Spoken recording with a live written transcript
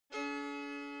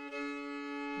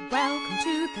Welcome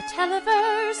to the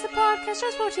Televerse, the podcast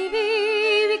just for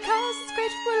TV. Because it's great,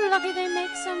 we're lucky they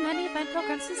make so many fine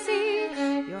programs to see.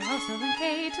 Your hosts Noel and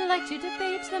Kate like to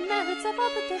debate the merits of all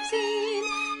that they've seen.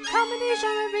 Comedy,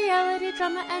 genre, reality,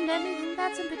 drama, and anything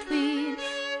that's in between.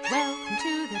 Welcome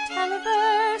to the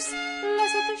Televerse.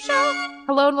 Let's get the show.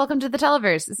 Hello and welcome to the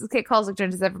Televerse. This is Kate Kalsick,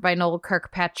 joined as ever by Noel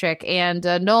Kirkpatrick. And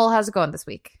Noel, how's it going this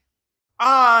week?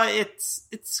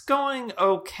 It's going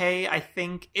okay, I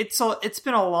think. It's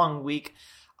been a long week.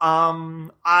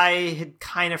 I had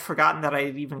kind of forgotten that I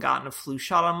had even gotten a flu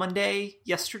shot on Monday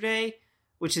yesterday,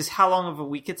 which is how long of a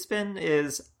week it's been,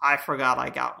 I forgot I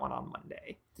got one on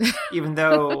Monday. Even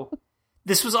though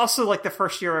this was also like the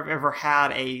first year I've ever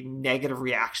had a negative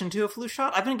reaction to a flu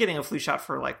shot. I've been getting a flu shot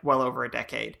for like well over a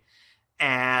decade.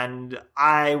 And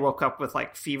I woke up with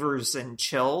like fevers and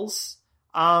chills.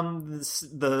 At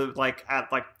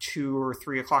 2 or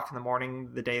 3 o'clock in the morning,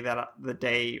 the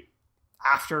day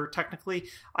after, technically,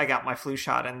 I got my flu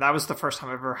shot, and that was the first time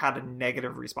I've ever had a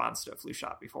negative response to a flu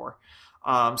shot before.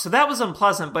 So that was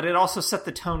unpleasant, but it also set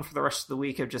the tone for the rest of the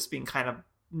week of just being kind of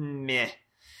meh.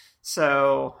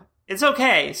 So it's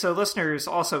okay. So listeners,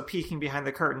 also peeking behind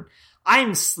the curtain,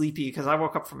 I'm sleepy because I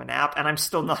woke up from a nap and I'm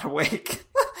still not awake.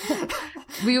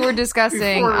 We were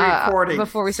discussing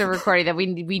before we started recording that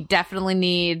we definitely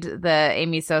need the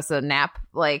Amy Sosa nap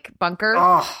bunker.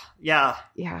 Oh, yeah.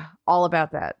 Yeah, all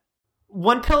about that.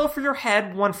 One pillow for your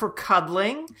head, one for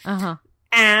cuddling,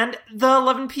 and the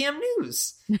 11 p.m.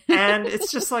 news. And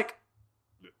it's just like,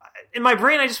 in my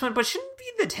brain I just went, but shouldn't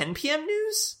it be the 10 p.m.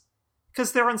 news?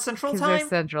 Because they're on Central Time? They're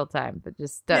Central Time, but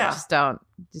just don't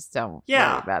worry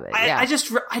about it. I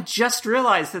just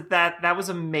realized that was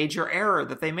a major error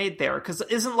that they made there, because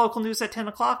isn't local news at 10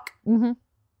 o'clock? Mm-hmm.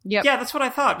 Yep. Yeah, that's what I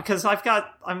thought, because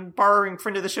I'm borrowing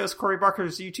friend of the show's Corey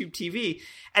Barker's YouTube TV,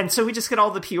 and so we just get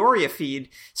all the Peoria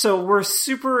feed, so we're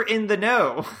super in the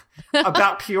know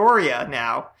about Peoria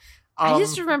now. I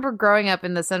just remember growing up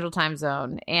in the Central Time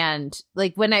Zone, and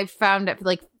when I found it,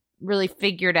 really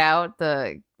figured out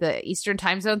the Eastern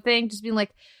Time Zone thing, just being like,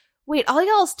 wait, all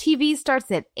y'all's TV starts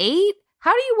at 8?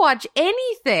 How do you watch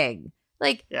anything?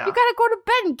 You gotta go to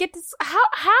bed and get this.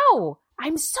 How?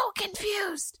 I'm so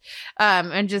confused.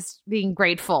 And just being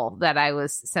grateful that I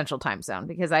was Central Time Zone,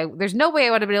 because there's no way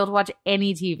I would have been able to watch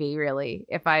any TV really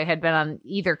if I had been on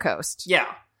either coast. Yeah.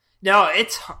 No,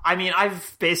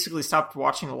 I've basically stopped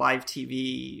watching live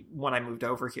TV when I moved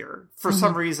over here for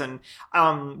some reason.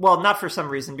 Not for some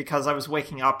reason, because I was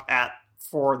waking up at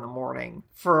 4 a.m.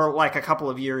 for a couple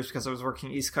of years because I was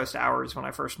working East Coast hours when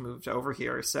I first moved over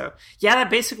here. So yeah,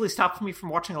 that basically stopped me from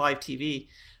watching live TV.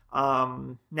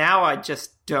 Now I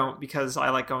just don't, because I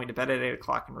like going to bed at 8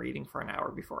 o'clock and reading for an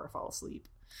hour before I fall asleep.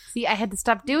 See, I had to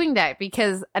stop doing that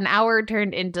because an hour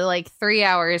turned into 3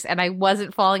 hours and I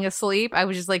wasn't falling asleep. I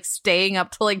was just staying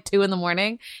up till 2 a.m.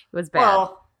 It was bad.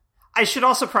 Well, I should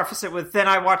also preface it with, then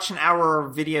I watch an hour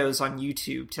of videos on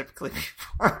YouTube typically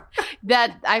before.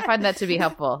 That I find that to be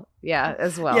helpful. Yeah,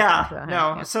 as well.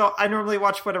 Yeah, So I normally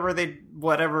watch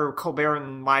whatever Colbert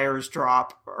and Myers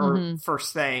drop or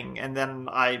first thing, and then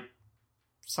I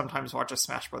sometimes watch a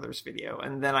Smash Brothers video,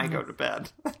 and then I go to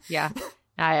bed. Yeah.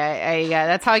 I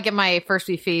that's how I get my First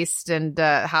We Feast and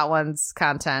Hot Ones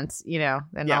content,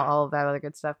 all of that other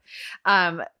good stuff.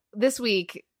 This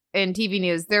week in TV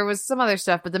news, there was some other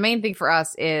stuff, but the main thing for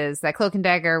us is that Cloak and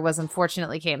Dagger was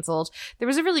unfortunately canceled. There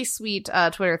was a really sweet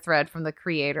Twitter thread from the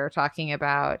creator talking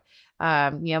about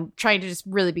trying to just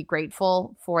really be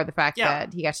grateful for the fact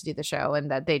that he got to do the show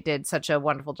and that they did such a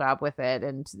wonderful job with it,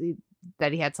 and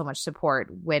that he had so much support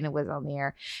when it was on the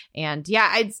air. And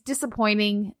yeah, it's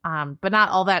disappointing, but not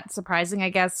all that surprising, I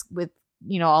guess, with,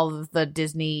 all of the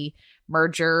Disney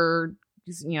merger,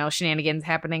 shenanigans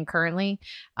happening currently.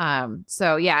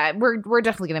 So yeah, we're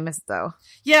definitely going to miss it though.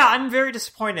 Yeah, I'm very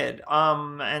disappointed.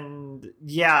 And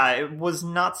yeah, it was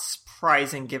not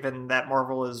surprising given that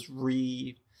Marvel is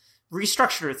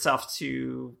restructured itself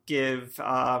to give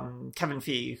Kevin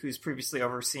Feige, who's previously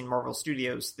overseen Marvel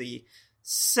Studios, the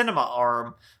cinema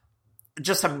arm,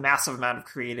 just a massive amount of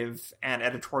creative and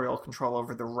editorial control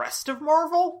over the rest of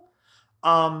Marvel.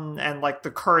 And the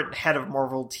current head of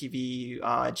Marvel TV,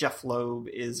 Jeff Loeb,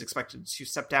 is expected to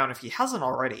step down if he hasn't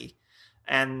already.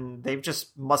 And they've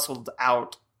just muscled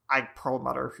out Ike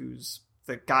Perlmutter, who's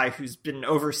the guy who's been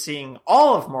overseeing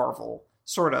all of Marvel,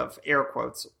 sort of, air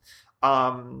quotes,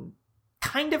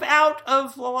 kind of out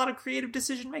of a lot of creative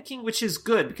decision making, which is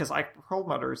good because Ike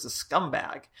Perlmutter is a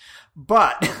scumbag.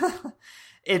 But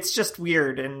it's just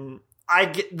weird, and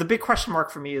the big question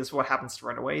mark for me is what happens to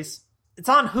Runaways. It's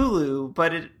on Hulu,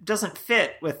 but it doesn't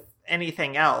fit with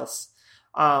anything else.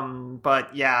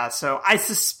 But yeah, so I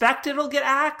suspect it'll get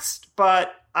axed,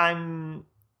 but I've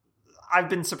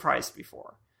been surprised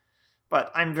before.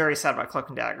 But I'm very sad about Cloak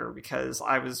and Dagger because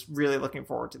I was really looking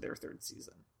forward to their third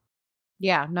season.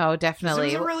 Yeah, no,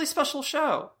 definitely. It was a really special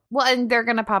show. Well, and they're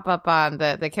going to pop up on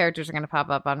the characters are going to pop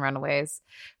up on Runaways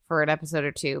for an episode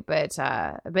or two. But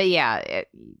yeah,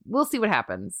 we'll see what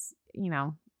happens.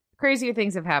 Crazier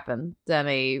things have happened than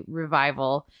a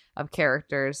revival of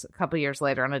characters a couple years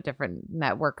later on a different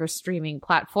network or streaming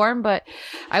platform. But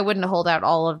I wouldn't hold out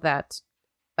all of that,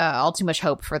 all too much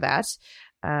hope for that.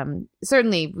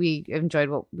 Certainly we enjoyed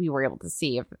what we were able to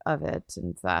see of it,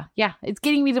 and yeah, it's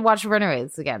getting me to watch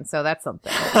Runaways again, so that's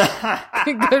something.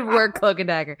 Good work, Cloak and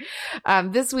Dagger.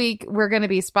 This week we're going to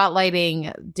be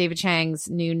spotlighting David Chang's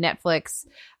new Netflix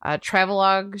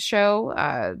travelogue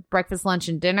show, Breakfast, Lunch,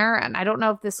 and Dinner, and I don't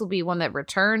know if this will be one that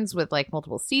returns with like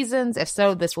multiple seasons. If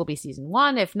so, this will be season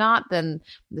 1. If not, then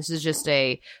this is just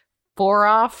a 4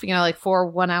 off, like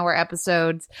 4 1-hour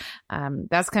episodes.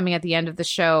 That's coming at the end of the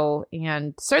show,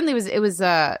 and certainly it was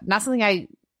not something I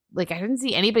didn't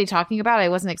see anybody talking about. I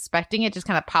wasn't expecting it. Just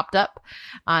kind of popped up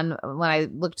on when I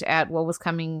looked at what was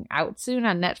coming out soon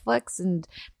on Netflix, and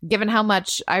given how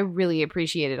much I really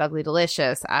appreciated Ugly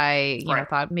Delicious, I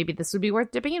thought maybe this would be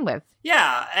worth dipping in with.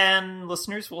 Yeah, and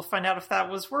listeners will find out if that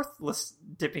was worth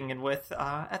dipping in with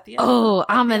at the end. Oh,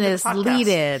 ominous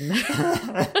lead-in.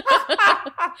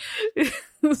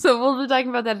 So we'll be talking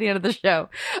about that at the end of the show.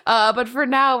 But for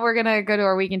now, we're going to go to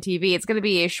our week in TV. It's going to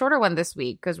be a shorter one this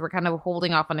week because we're kind of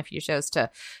holding off on a few shows to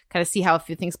kind of see how a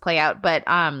few things play out. But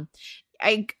I'm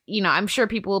sure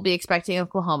people will be expecting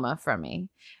Oklahoma from me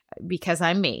because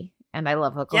I'm me and I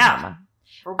love Oklahoma. Yeah.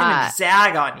 We're going to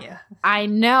zag on you. I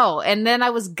know. And then I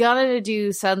was going to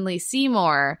do Suddenly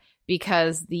Seymour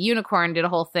because the Unicorn did a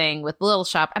whole thing with Little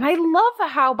Shop. And I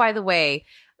love how, by the way,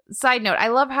 side note, I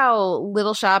love how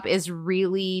Little Shop is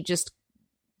really just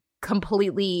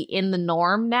completely in the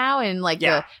norm now and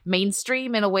the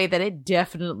mainstream in a way that it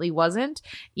definitely wasn't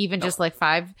even just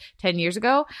 5-10 years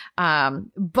ago.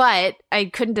 But I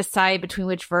couldn't decide between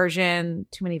which version,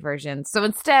 too many versions. So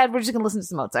instead, we're just going to listen to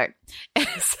some Mozart.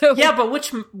 But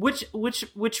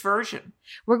which version?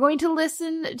 We're going to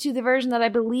listen to the version that I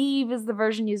believe is the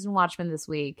version used in Watchmen this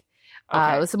week.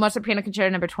 Okay. It was the Mozart Piano Concerto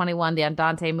number 21, the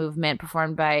Andante movement,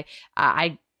 performed by,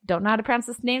 I don't know how to pronounce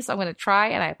this name, so I'm going to try,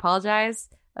 and I apologize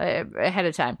ahead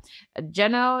of time.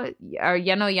 Jeno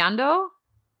Jandó?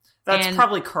 That's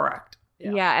probably correct.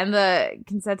 Yeah, and the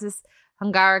Concentus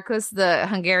Hungaricus, the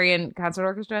Hungarian concert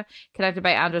orchestra, conducted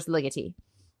by András Ligeti.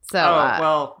 So,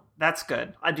 well, that's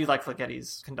good. I do like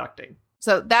Ligeti's conducting.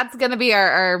 So that's going to be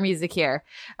our music here.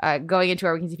 Going into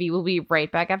our weekend TV, we'll be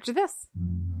right back after this.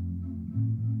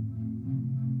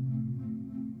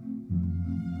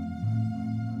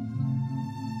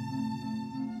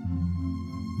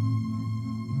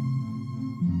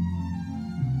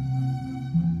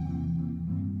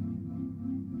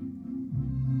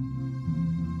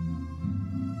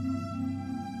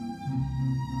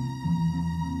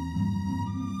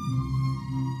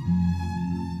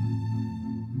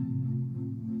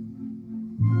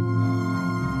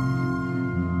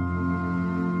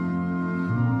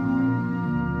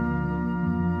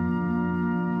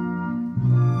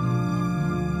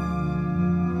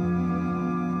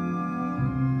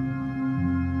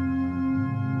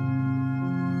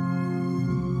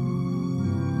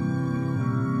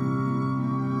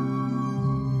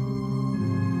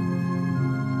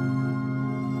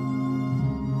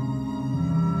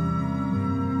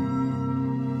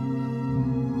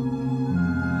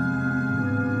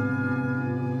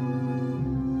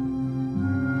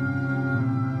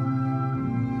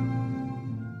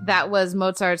 That was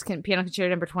Mozart's Piano Concerto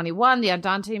number 21, the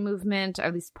Andante movement, or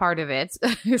at least part of it.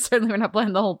 Certainly we're not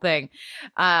playing the whole thing,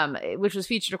 which was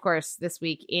featured, of course, this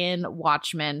week in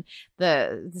Watchmen.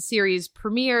 The series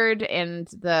premiered, and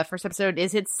the first episode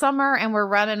is It's Summer, and We're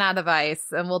Running Out of Ice.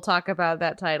 And we'll talk about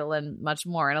that title and much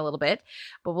more in a little bit.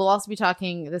 But we'll also be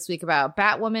talking this week about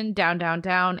Batwoman, Down, Down,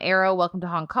 Down, Arrow, Welcome to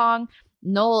Hong Kong.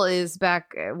 Noel is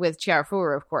back with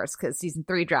Chihayafuru, of course, because season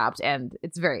 3 dropped, and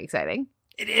it's very exciting.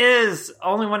 It is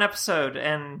only one episode,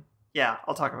 and yeah,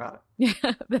 I'll talk about it.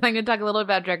 Yeah, then I'm going to talk a little bit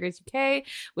about Drag Race UK,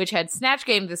 which had Snatch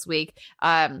Game this week.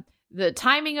 The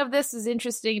timing of this is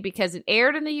interesting because it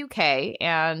aired in the UK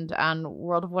and on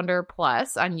World of Wonder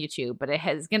Plus on YouTube, but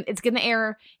it's going to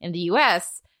air in the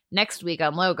US next week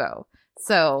on Logo.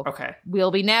 So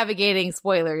we'll be navigating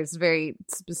spoilers very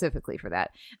specifically for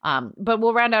that. But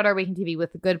we'll round out our week in TV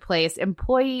with The Good Place,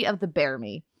 Employee of the Bear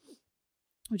Me,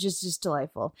 which is just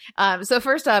delightful. So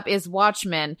first up is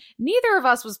Watchmen. Neither of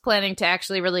us was planning to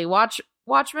actually really watch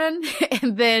Watchmen.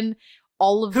 And then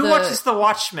all of Who watches The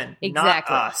Watchmen?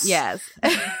 Exactly. Not us. Yes.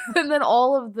 And then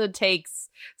all of the takes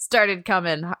started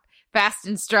coming fast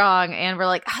and strong, and we're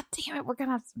like, oh, damn it, we're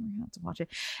gonna have to watch it.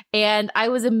 And I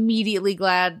was immediately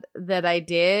glad that I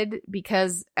did,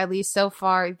 because at least so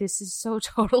far, this is so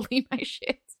totally my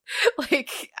shit.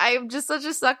 Like, I'm just such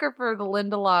a sucker for the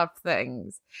Lindelof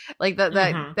things, like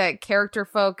that character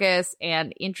focus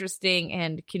and interesting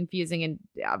and confusing and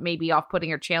maybe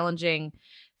off-putting or challenging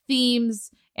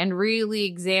themes, and really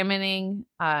examining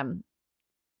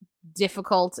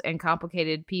difficult and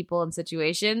complicated people and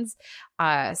situations.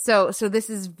 So this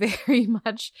is very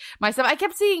much my stuff. I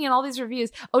kept seeing in all these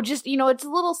reviews, just, it's a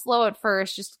little slow at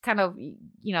first, just kind of,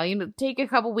 take a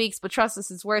couple weeks, but trust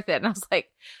us, it's worth it. And I was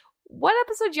like, what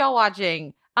episode y'all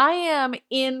watching? I am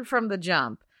in from the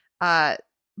jump. But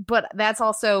that's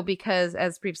also because,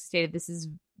 as previously stated,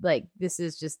 this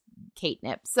is just Kate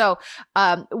Nip. So,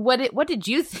 what did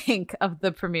you think of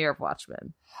the premiere of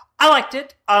Watchmen? I liked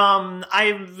it.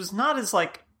 I was not as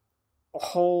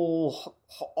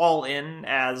all in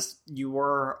as you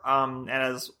were, and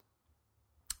as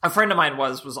a friend of mine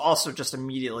was also just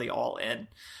immediately all in.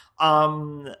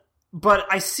 But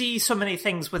I see so many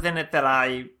things within it that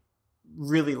I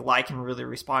really like and really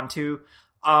respond to.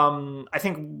 I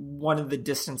think one of the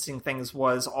distancing things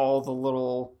was all the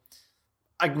little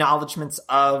acknowledgments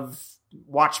of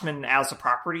Watchmen as a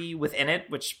property within it,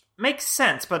 which makes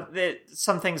sense, but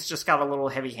some things just got a little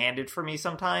heavy-handed for me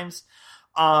sometimes.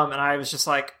 And I was just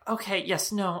like, okay,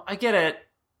 yes, no, I get it.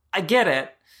 I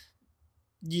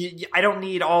don't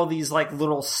need all these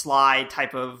little sly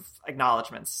type of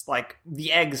acknowledgments, like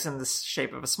the eggs in the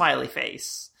shape of a smiley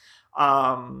face,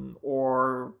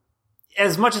 or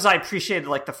as much as I appreciated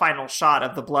the final shot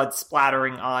of the blood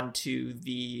splattering onto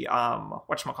the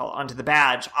onto the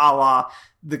badge, a la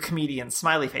the comedian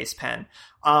smiley face pen.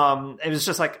 It was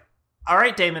just like, all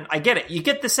right, Damon, I get it. You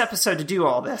get this episode to do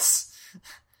all this.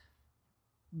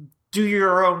 Do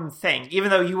your own thing, even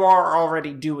though you are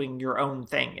already doing your own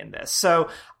thing in this. So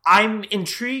I'm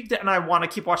intrigued, and I want to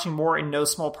keep watching more, in no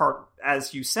small part,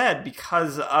 as you said,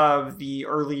 because of the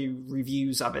early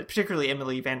reviews of it, particularly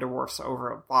Emily Vanderwerf's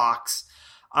over at Vox,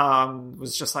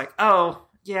 was just like, oh,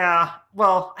 yeah,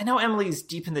 well, I know Emily's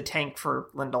deep in the tank for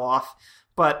Lindelof,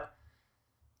 but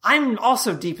I'm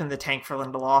also deep in the tank for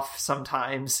Lindelof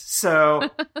sometimes, so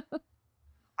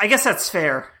I guess that's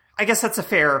fair. I guess that's a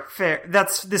fair,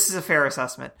 this is a fair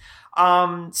assessment.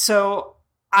 So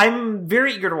I'm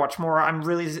very eager to watch more. I'm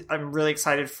really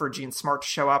excited for Jean Smart to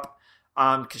show up,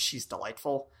 because she's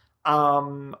delightful.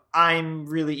 I'm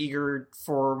really eager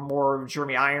for more of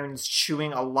Jeremy Irons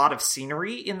chewing a lot of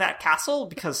scenery in that castle,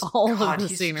 because all of the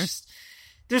scenery.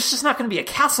 There's just not going to be a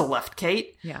castle left,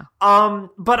 Kate. Yeah.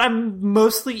 But I'm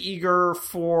mostly eager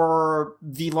for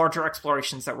the larger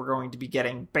explorations that we're going to be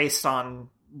getting based on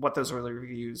what those early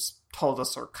reviews told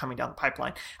us are coming down the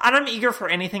pipeline. And I'm eager for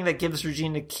anything that gives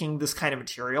Regina King this kind of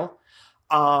material,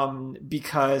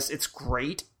 because it's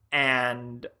great,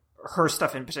 and her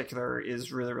stuff in particular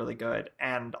is really, really good.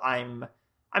 And I'm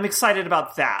excited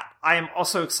about that. I am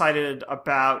also excited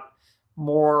about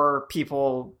more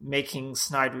people making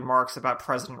snide remarks about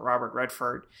President Robert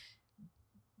Redford,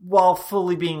 while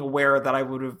fully being aware that I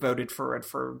would have voted for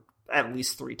Redford at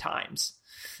least 3 times.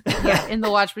 Yeah, in the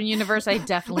Watchmen universe, I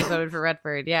definitely voted for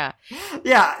Redford, yeah.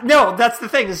 Yeah, no, that's the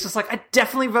thing. It's just I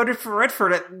definitely voted for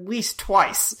Redford at least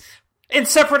twice. In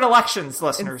separate elections,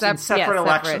 listeners. In separate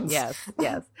elections. Yes.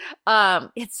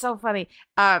 It's so funny.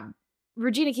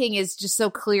 Regina King is just so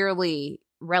clearly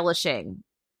relishing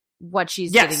what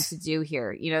she's getting to do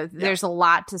here. There's a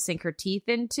lot to sink her teeth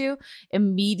into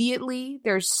immediately.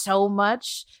 There's so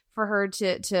much for her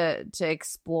to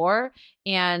explore,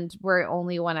 and we're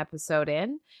only 1 episode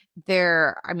in.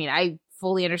 I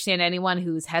fully understand anyone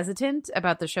who's hesitant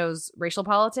about the show's racial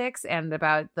politics and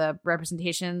about the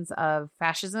representations of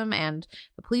fascism and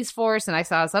the police force. And I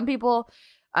saw some people,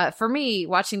 for me,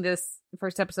 watching this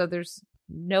first episode, there's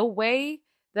no way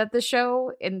that the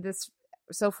show in this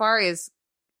so far is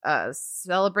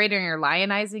celebrating or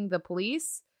lionizing the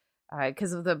police,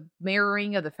 because of the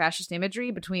mirroring of the fascist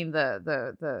imagery between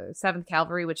the 7th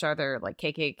Cavalry, which are their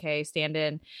KKK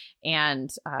stand-in, and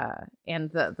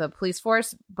the police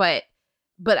force. But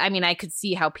I could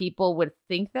see how people would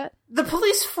think that the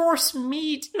police force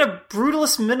meet in a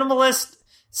brutalist, minimalist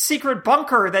secret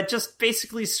bunker that just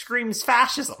basically screams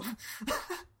fascism.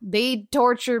 They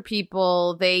torture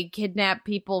people. They kidnap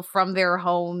people from their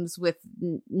homes with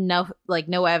no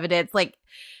evidence.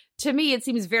 To me, it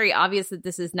seems very obvious that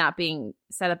this is not being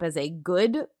set up as a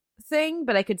good thing,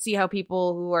 but I could see how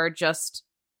people who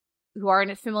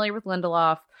aren't familiar with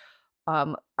Lindelof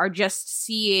are just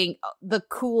seeing the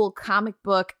cool comic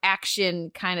book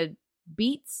action kind of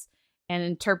beats and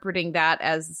interpreting that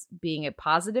as being a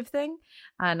positive thing,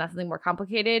 nothing more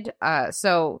complicated.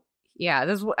 So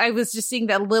yeah, I was just seeing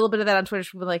that little bit of that on Twitter.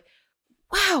 People were like,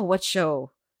 "Wow, what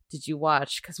show did you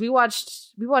watch?" Because we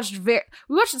watched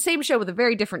the same show with a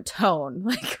very different tone.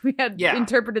 Like we had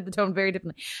interpreted the tone very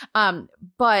differently.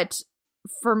 But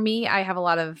for me, I have a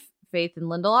lot of faith in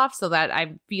Lindelof, so that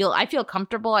I feel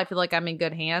comfortable. I feel like I'm in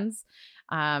good hands.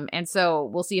 And so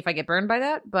we'll see if I get burned by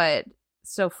that. But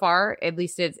so far, at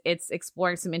least it's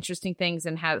exploring some interesting things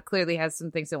and clearly has some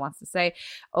things it wants to say.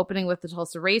 Opening with the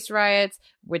Tulsa race riots,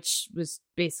 which was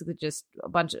basically just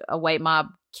a white mob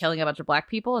killing a bunch of black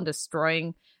people and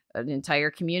destroying an entire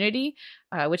community,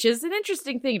 which is an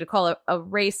interesting thing to call a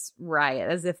race riot,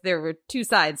 as if there were two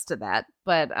sides to that.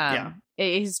 But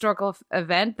a historical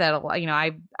event that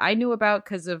I knew about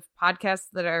because of podcasts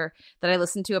that I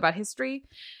listen to about history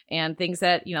and things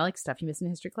that like stuff you miss in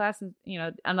history class, and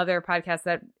another podcast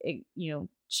that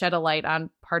shed a light on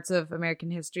parts of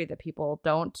American history that people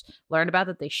don't learn about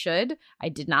that they should. I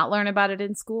did not learn about it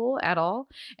in school at all,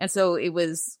 and so it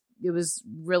was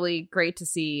really great to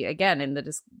see, again, in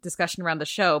the discussion around the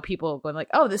show, people going like,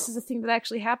 oh, this is a thing that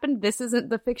actually happened. This isn't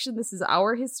the fiction. This is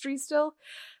our history still.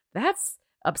 That's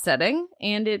upsetting.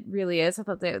 And it really is. I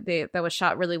thought that was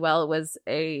shot really well. It was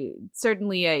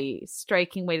certainly a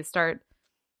striking way to start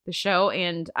the show.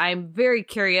 And I'm very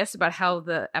curious about how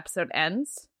the episode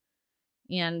ends.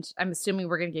 And I'm assuming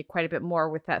we're going to get quite a bit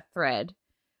more with that thread.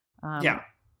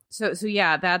 So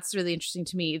yeah, that's really interesting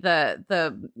to me.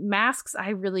 The masks I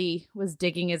really was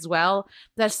digging as well.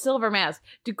 That silver mask,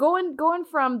 going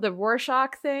from the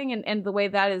Rorschach thing and the way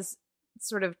that is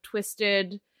sort of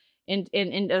twisted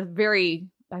in a very,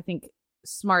 I think,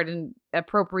 smart and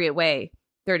appropriate way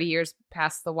 30 years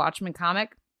past the Watchmen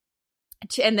comic,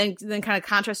 and then kind of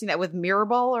contrasting that with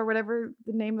Mirrorball or whatever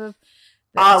the name of.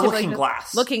 Looking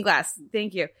Glass. Looking Glass.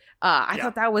 Thank you. I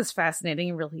thought that was fascinating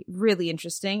and really, really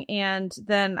interesting. And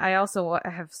then I also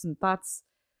have some thoughts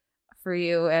for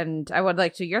you, and I would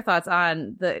like to your thoughts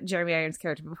on the Jeremy Irons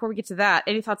character. But before we get to that,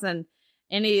 any thoughts on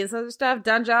any of this other stuff?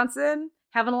 Don Johnson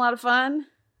having a lot of fun.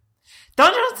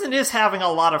 Don Johnson is having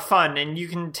a lot of fun, and you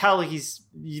can tell he's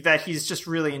just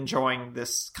really enjoying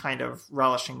this kind of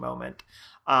relishing moment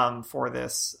for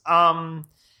this.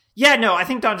 Yeah, no, I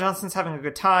think Don Johnson's having a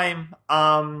good time.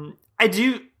 I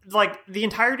do like the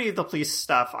entirety of the police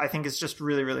stuff. I think is just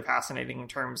really, really fascinating in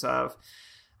terms of,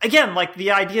 again, like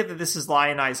the idea that this is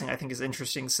lionizing, I think is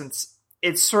interesting since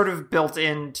it's sort of built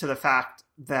into the fact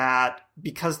that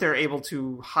because they're able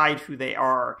to hide who they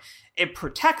are, it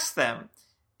protects them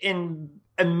in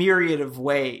a myriad of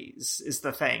ways is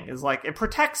the thing. Is like it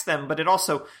protects them, but it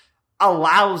also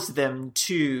allows them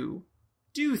to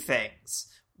do things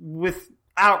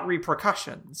without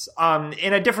repercussions,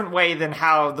 in a different way than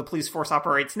how the police force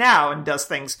operates now and does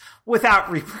things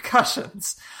without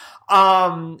repercussions.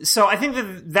 So I think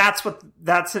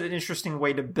that's an interesting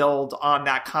way to build on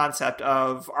that concept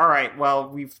of, all right, well,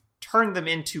 we've turned them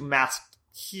into masked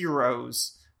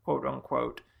heroes, quote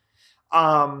unquote.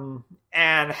 And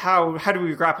how do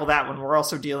we grapple that when we're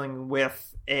also dealing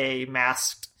with a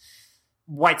masked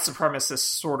white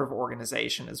supremacist sort of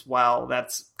organization as well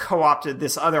that's co-opted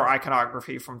this other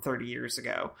iconography from 30 years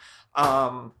ago.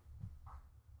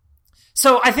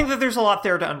 So I think that there's a lot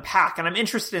there to unpack, and I'm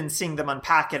interested in seeing them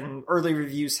unpack it. And early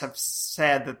reviews have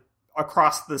said that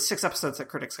across the 6 episodes that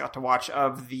critics got to watch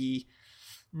of the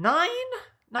 9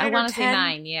 I want to say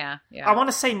 9, yeah. I want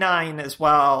to say 9 as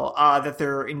well, that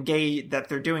they're engaged, that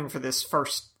they're doing for this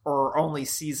first or only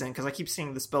season, because I keep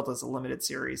seeing this built as a limited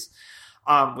series,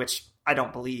 which I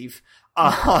don't believe.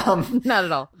 Not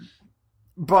at all.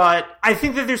 But I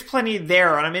think that there's plenty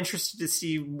there, and I'm interested to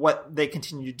see what they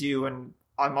continue to do, and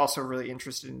I'm also really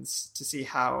interested to see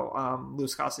how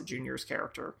Louis Gossett Jr.'s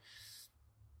character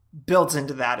builds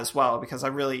into that as well, because I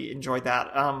really enjoyed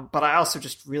that. But I also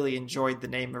just really enjoyed the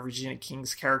name of Regina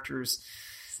King's character's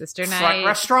Sister front Night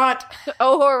restaurant.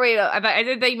 Oh, wait, I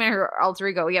did think you meant her alter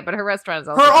ego. Yeah, but her restaurant is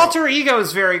also her good. Alter ego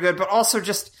is very good, but also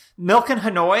just Milk in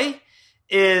Hanoi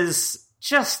is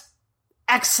just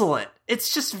excellent.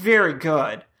 It's just very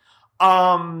good.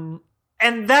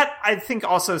 And that, I think,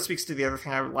 also speaks to the other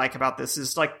thing I like about this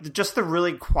is like just the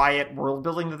really quiet world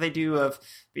building that they do of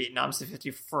Vietnam's the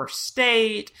 51st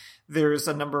state. There's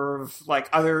a number of like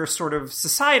other sort of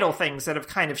societal things that have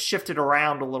kind of shifted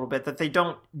around a little bit that they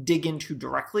don't dig into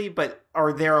directly, but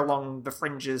are there along the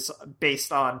fringes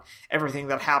based on everything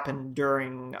that happened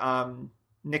during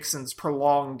Nixon's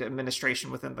prolonged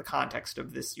administration within the context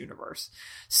of this universe.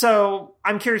 So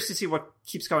I'm curious to see what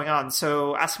keeps going on.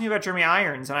 So ask me about Jeremy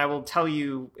Irons, and I will tell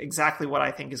you exactly what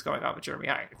I think is going on with Jeremy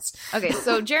Irons. Okay,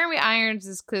 so Jeremy Irons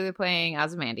is clearly playing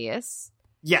Ozymandias.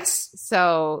 Yes.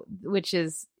 So, which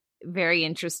is very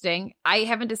interesting. I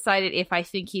haven't decided if I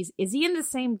think is he in the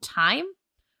same time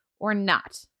or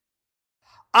not?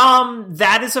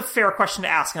 That is a fair question to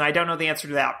ask, and I don't know the answer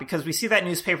to that, because we see that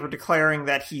newspaper declaring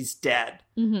that he's dead.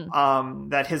 Mm-hmm.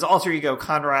 That his alter ego,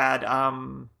 Conrad,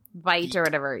 Veidt or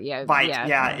whatever.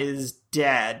 Veidt, is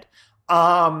dead.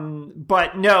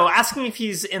 But no, asking if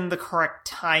he's in the correct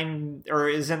time or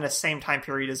is in the same time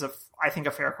period is I think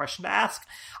a fair question to ask.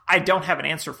 I don't have an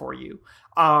answer for you,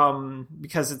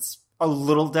 because it's a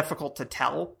little difficult to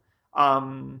tell,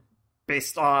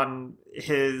 based on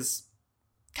his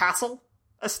castle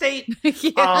estate.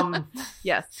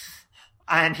 Yes,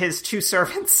 and his two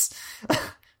servants.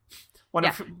 One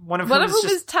of whom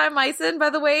is Tom Meissen, by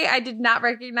the way. I did not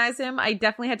recognize him. I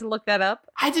definitely had to look that up.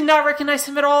 I did not recognize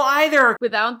him at all either.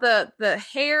 Without the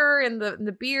hair and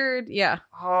the beard. Yeah.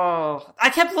 Oh, I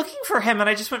kept looking for him and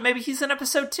I just went, maybe he's in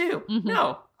episode 2. Mm-hmm.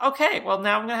 No. Okay. Well,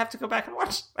 now I'm going to have to go back and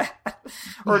watch that.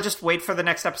 Or just wait for the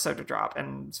next episode to drop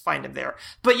and find him there.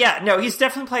 But yeah, no, he's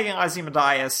definitely playing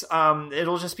Ozymandias.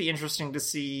 It'll just be interesting to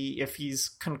see if he's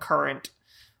concurrent,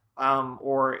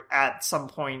 or at some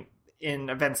point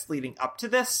in events leading up to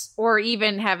this, or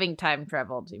even having time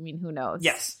traveled. I mean, who knows?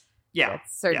 Yes. Yeah.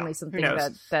 That's certainly something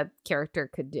that character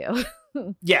could do.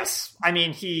 Yes. I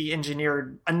mean, he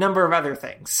engineered a number of other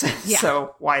things. Yeah.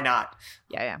 So why not?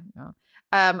 Yeah. No.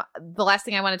 The last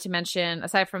thing I wanted to mention,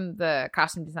 aside from the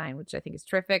costume design, which I think is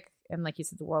terrific, and like you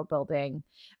said, the world building,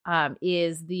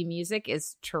 is the music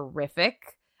is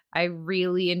terrific. I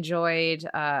really enjoyed,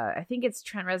 I think it's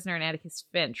Trent Reznor and Atticus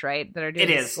Finch, right? That are doing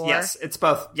it is, score. Yes. It's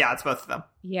both. Yeah, it's both of them.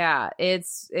 Yeah,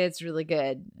 it's really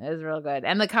good. It's real good.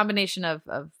 And the combination of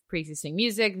pre-existing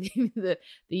music, the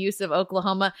use of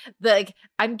Oklahoma.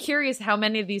 I'm curious how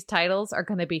many of these titles are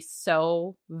going to be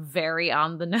so very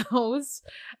on the nose.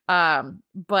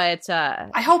 But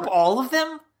I hope all of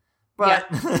them. But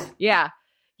yeah.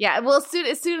 Well,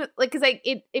 as soon like, because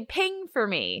it pinged for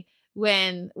me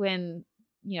when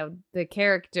you know, the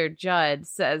character Judd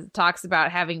talks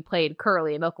about having played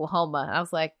Curly in Oklahoma. And I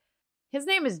was like, his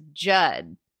name is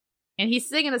Judd, and he's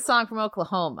singing a song from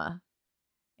Oklahoma,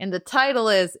 and the title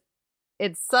is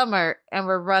 "It's Summer and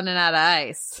We're Running Out of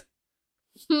Ice."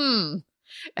 And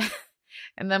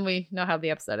then we know how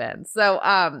the episode ends. So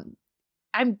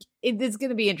it's going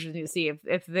to be interesting to see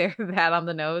if they're that on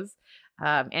the nose,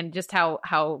 and just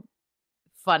how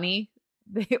funny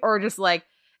they, or just like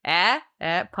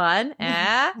pun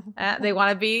they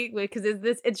want to be, because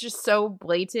it's just so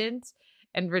blatant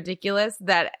and ridiculous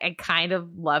that I kind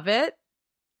of love it.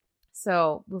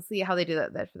 So we'll see how they do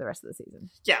that for the rest of the season.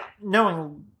 Yeah,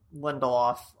 knowing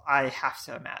Lindelof, I have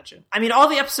to imagine. I mean, all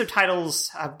the episode titles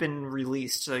have been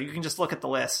released, so you can just look at the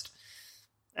list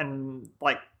and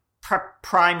like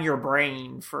prime your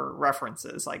brain for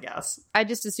references, I guess. I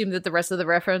just assume that the rest of the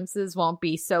references won't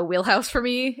be so wheelhouse for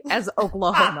me as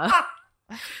Oklahoma.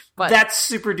 But that's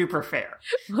super duper fair.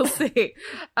 We'll see.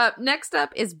 Next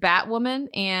up is Batwoman,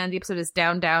 and the episode is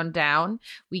Down, Down, Down.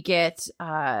 We get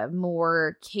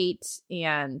more Kate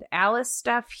and Alice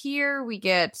stuff here. We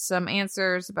get some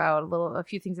answers about a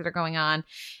few things that are going on,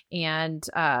 and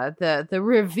the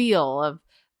reveal of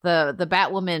the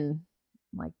Batwoman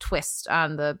like twist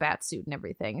on the bat suit and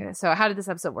everything. So how did this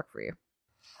episode work for you?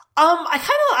 I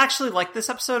kind of actually like this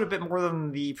episode a bit more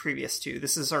than the previous two.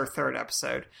 This is our third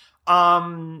episode.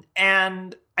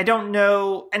 And I don't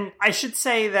know, and I should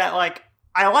say that, like,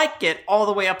 I like it all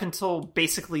the way up until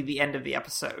basically the end of the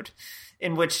episode,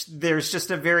 in which there's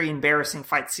just a very embarrassing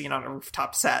fight scene on a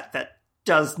rooftop set that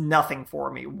does nothing for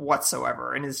me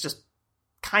whatsoever, and is just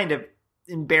kind of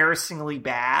embarrassingly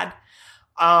bad.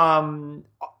 In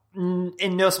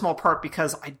no small part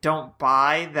because I don't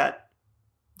buy that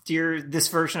this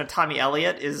version of Tommy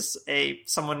Elliott is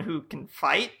someone who can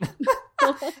fight.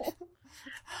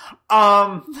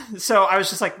 So I was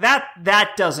just like,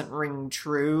 that doesn't ring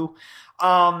true.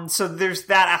 So there's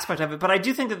that aspect of it, but I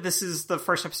do think that this is the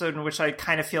first episode in which I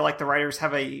kind of feel like the writers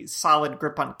have a solid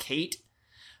grip on Kate.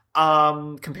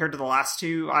 Compared to the last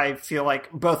two, I feel like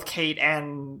both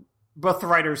the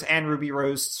writers and Ruby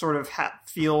Rose sort of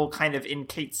feel kind of in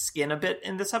Kate's skin a bit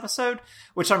in this episode,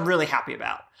 which I'm really happy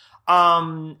about.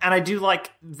 And I do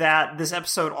like that this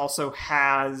episode also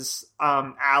has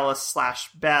Alice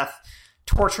 / Beth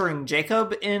torturing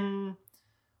Jacob in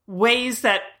ways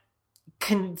that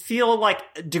can feel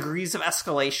like degrees of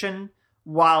escalation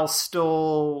while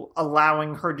still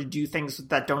allowing her to do things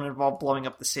that don't involve blowing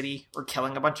up the city or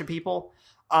killing a bunch of people.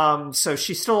 So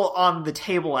she's still on the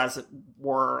table, as it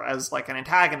were, as like an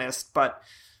antagonist, but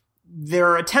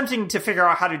they're attempting to figure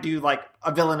out how to do like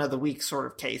a villain of the week sort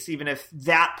of case, even if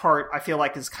that part I feel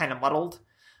like is kind of muddled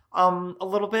a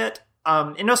little bit,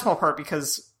 in no small part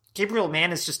because Gabriel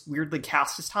Mann is just weirdly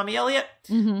cast as Tommy Elliott,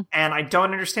 and I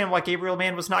don't understand why Gabriel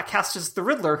Mann was not cast as the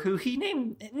Riddler, who he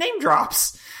name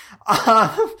drops.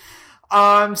 So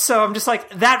I'm just like,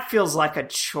 that feels like a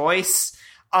choice.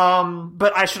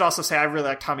 But I should also say I really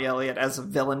like Tommy Elliott as a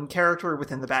villain character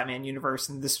within the Batman universe,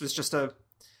 and this was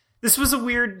a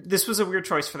weird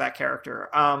choice for that character.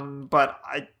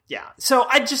 So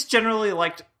I just generally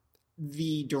liked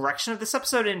the direction of this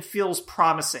episode and feels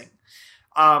promising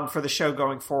for the show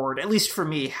going forward, at least for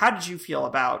me. How did you feel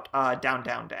about Down,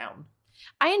 Down, Down?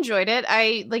 I enjoyed it.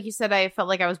 Like you said, I felt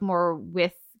like I was more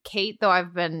with Kate, though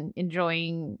I've been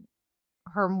enjoying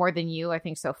her more than you, I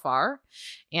think, so far.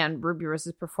 And Ruby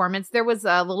Rose's performance, there was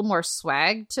a little more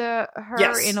swag to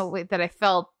her in a way that I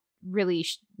felt really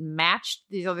matched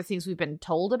these other things we've been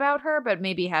told about her, but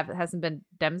maybe hasn't been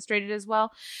demonstrated as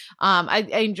well. I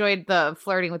enjoyed the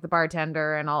flirting with the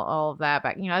bartender and all of that,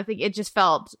 but I think it just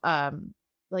felt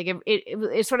like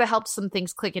it sort of helped some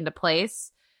things click into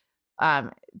place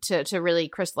to really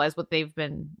crystallize what they've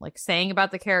been like saying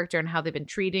about the character and how they've been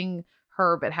treating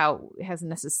her, but how it hasn't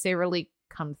necessarily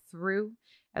come through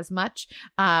as much.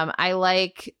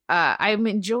 I'm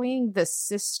enjoying the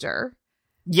sister.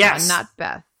 Yes. Not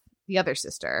Beth. The other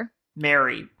sister,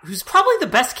 Mary, who's probably the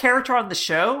best character on the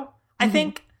show, I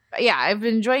think. Yeah, I've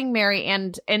been enjoying Mary,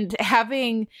 and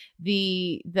having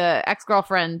the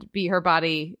ex-girlfriend be her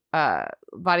body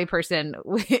person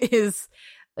is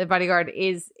the bodyguard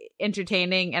is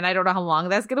entertaining, and I don't know how long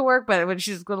that's gonna work, but when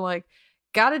she's gonna like,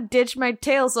 gotta ditch my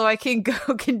tail so I can go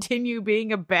continue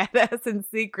being a badass in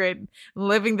secret,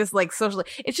 living this like socially.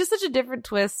 It's just such a different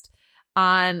twist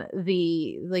on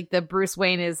the Bruce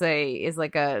Wayne is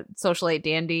like a socialite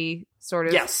dandy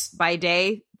sort of by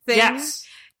day thing. Yes.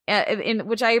 In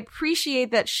which I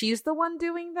appreciate that she's the one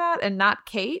doing that and not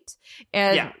Kate.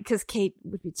 And because Kate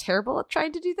would be terrible at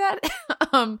trying to do that.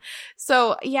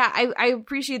 So yeah, I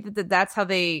appreciate that's how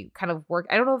they kind of work.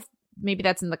 I don't know if maybe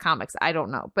that's in the comics. I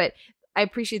don't know, but I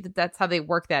appreciate that that's how they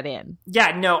work that in.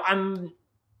 Yeah, no, I'm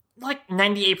like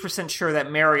 98% sure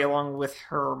that Mary, along with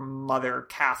her mother,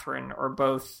 Catherine, are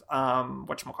both,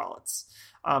 whatchamacallits,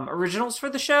 originals for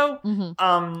the show.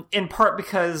 In part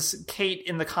because Kate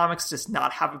in the comics does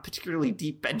not have a particularly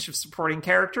deep bench of supporting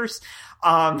characters,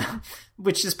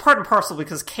 which is part and parcel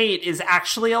because Kate is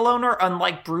actually a loner,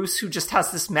 unlike Bruce, who just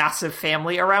has this massive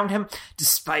family around him,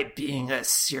 despite being a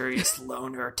serious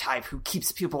loner type who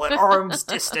keeps people at arm's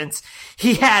distance.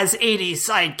 He has 80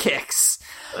 sidekicks.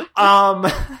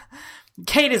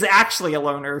 Kate is actually a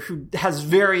loner who has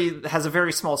a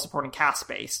very small supporting cast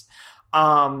base.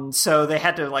 So they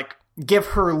had to like give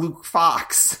her Luke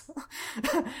Fox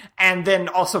and then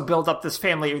also build up this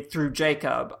family through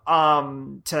Jacob,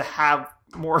 to have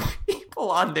more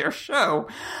people on their show.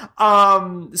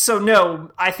 So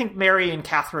no, I think Mary and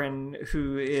Catherine,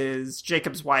 who is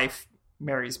Jacob's wife,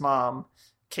 Mary's mom,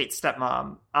 Kate's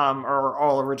stepmom, are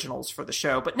all originals for the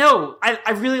show. But no,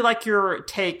 I really like your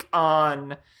take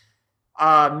on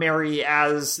Mary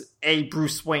as a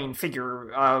Bruce Wayne figure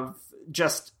of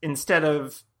just, instead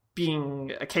of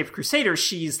being a Cape Crusader,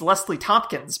 she's Leslie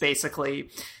Tompkins, basically,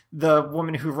 the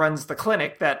woman who runs the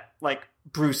clinic that like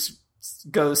Bruce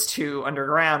goes to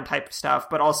underground type of stuff,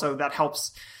 but also that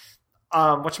helps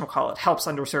helps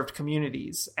underserved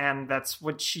communities, and that's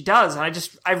what she does. And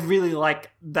I really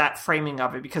like that framing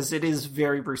of it because it is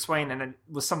very Bruce Wayne, and it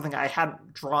was something I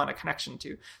hadn't drawn a connection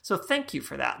to. So thank you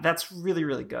for that. That's really,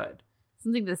 really good.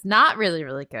 Something that's not really,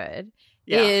 really good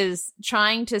is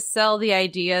trying to sell the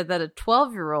idea that a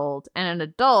 12-year-old and an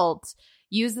adult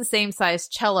use the same size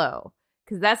cello,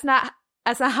 because that's not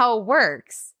how it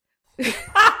works.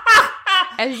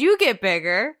 As you get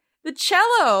bigger, the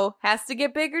cello has to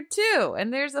get bigger too,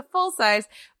 and there's a full size.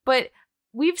 But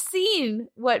we've seen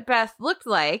what Beth looked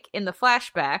like in the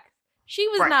flashback. She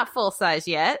was not full size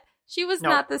yet. She was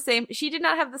not the same. She did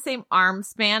not have the same arm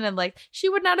span, and like she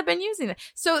would not have been using it.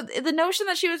 So the notion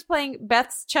that she was playing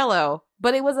Beth's cello,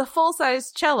 but it was a full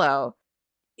size cello,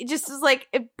 it just was like,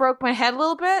 it broke my head a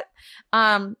little bit.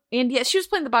 And yeah, she was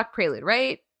playing the Bach Prelude,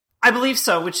 right? I believe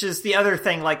so, which is the other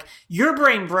thing. Like, your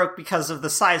brain broke because of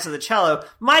the size of the cello.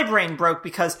 My brain broke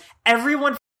because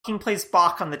everyone fucking plays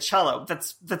Bach on the cello.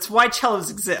 That's why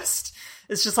cellos exist.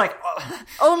 It's just like...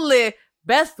 Only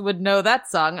Beth would know that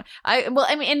song.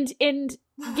 And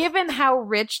given how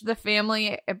rich the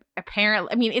family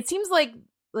apparently, I mean, it seems like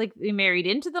they married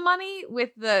into the money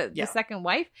with the second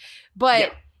wife,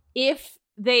 but if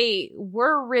they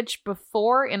were rich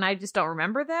before, and I just don't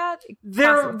remember that.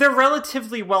 They're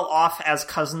relatively well off as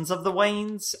cousins of the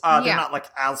Waynes. They're not like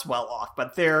as well off,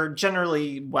 but they're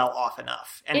generally well off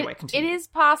enough. Anyway, continue. It is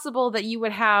possible that you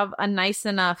would have a nice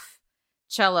enough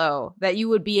cello that you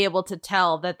would be able to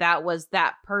tell that was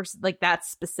that person, like that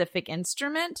specific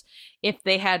instrument, if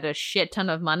they had a shit ton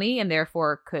of money and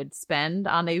therefore could spend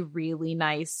on a really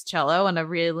nice cello and a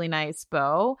really nice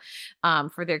bow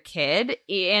for their kid.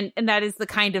 And that is the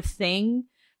kind of thing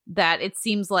that it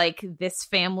seems like this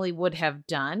family would have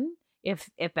done if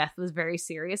Beth was very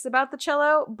serious about the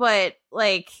cello. But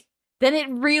like, then it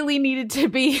really needed to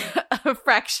be a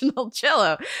fractional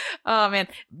cello. Oh man.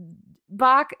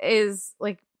 Bach is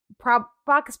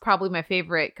probably my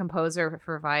favorite composer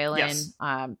for violin. Yes.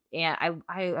 And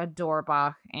I adore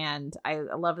Bach, and I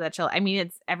love that cello. I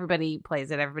mean, everybody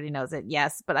plays it, everybody knows it.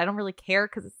 Yes, but I don't really care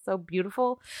because it's so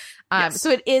beautiful.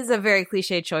 So it is a very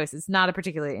cliche choice. It's not a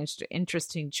particularly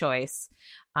interesting choice.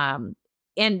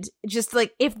 And just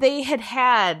like if they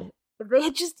had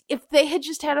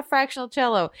just had a fractional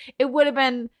cello, it would have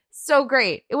been so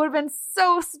great. It would have been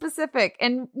so specific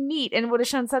and neat and would have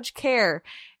shown such care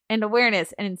and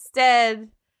awareness. And instead,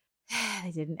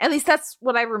 they didn't. At least that's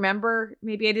what I remember.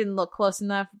 Maybe I didn't look close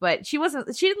enough, but she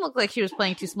didn't look like she was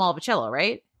playing too small of a cello,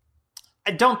 right?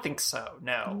 I don't think so.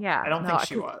 No. Yeah. I don't think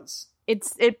she was.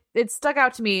 It stuck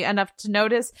out to me enough to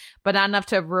notice, but not enough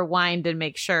to rewind and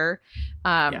make sure.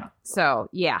 So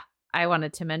yeah, I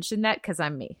wanted to mention that because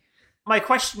I'm me. My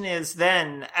question is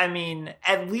then, I mean,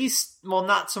 at least, well,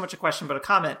 not so much a question, but a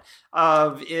comment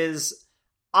is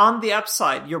on the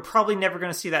upside, you're probably never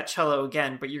going to see that cello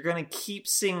again, but you're going to keep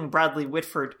seeing Bradley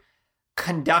Whitford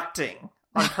conducting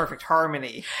on Perfect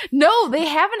Harmony. No, they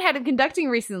haven't had him conducting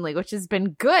recently, which has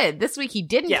been good. This week he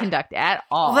didn't conduct at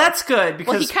all. Well, that's good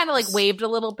because he kind of like waved a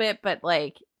little bit, but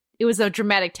like it was a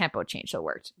dramatic tempo change, so it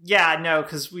worked. Yeah, no,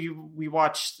 because we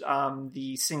watched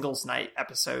the Singles Night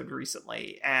episode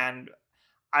recently, and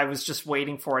I was just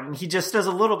waiting for it. And he just does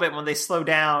a little bit when they slow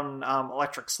down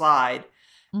Electric Slide.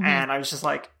 Mm-hmm. And I was just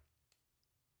like,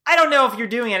 I don't know if you're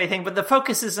doing anything, but the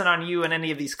focus isn't on you in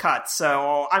any of these cuts,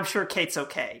 so I'm sure Kate's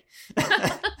okay.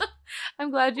 I'm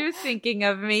glad you're thinking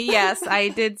of me. Yes, I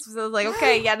did. So I was like,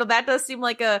 okay, yeah, no, that does seem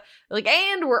like and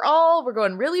we're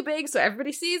going really big, so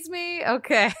everybody sees me.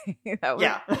 Okay,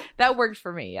 that worked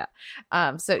for me. Yeah.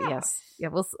 Yes, yeah.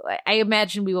 I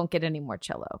imagine we won't get any more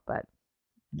cello, but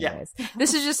anyways,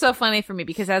 this is just so funny for me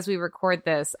because as we record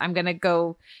this, I'm gonna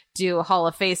go do a Hall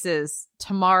of Faces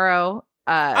tomorrow.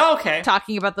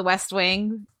 Talking about the West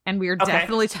Wing. And we are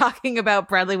definitely talking about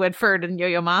Bradley Whitford and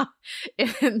Yo-Yo Ma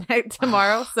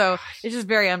tomorrow. So it's just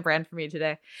very on brand for me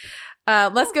today.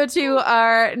 Let's go to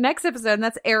our next episode, and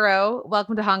that's Arrow.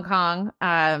 Welcome to Hong Kong.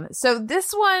 So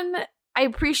this one, I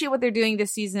appreciate what they're doing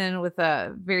this season with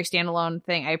a very standalone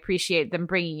thing. I appreciate them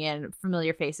bringing in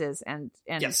familiar faces and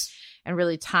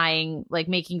really tying, like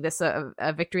making this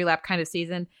a victory lap kind of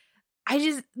season.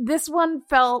 This one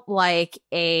felt like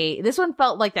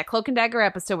that Cloak and Dagger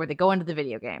episode where they go into the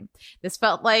video game. This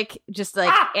felt like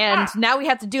now we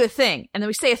have to do a thing, and then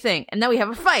we say a thing, and then we have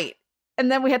a fight,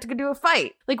 and then we have to go do a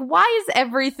fight. Like, why is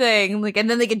everything and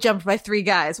then they get jumped by 3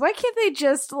 guys? Why can't they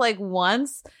just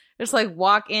once just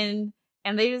walk in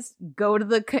and they just go to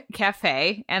the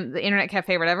cafe and the internet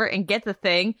cafe or whatever and get the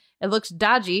thing? It looks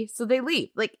dodgy, so they leave.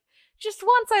 Just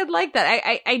once I'd like that.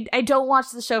 I don't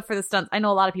watch the show for the stunts. I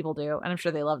know a lot of people do, and I'm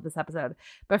sure they love this episode.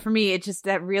 But for me, it just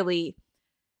that really,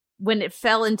 when it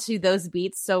fell into those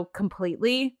beats so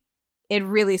completely, it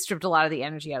really stripped a lot of the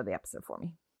energy out of the episode for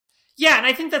me. Yeah, and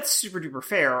I think that's super duper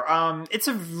fair. It's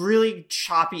a really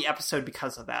choppy episode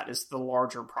because of that, is the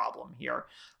larger problem here.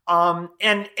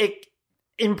 And it,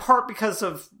 in part because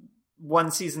of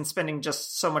one season spending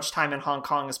just so much time in Hong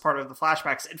Kong as part of the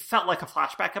flashbacks, it felt like a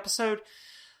flashback episode,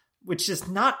 which is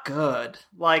not good.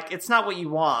 It's not what you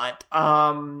want.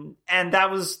 And that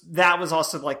was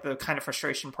also the kind of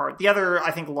frustration part. The other,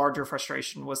 I think, larger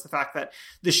frustration was the fact that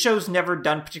the show's never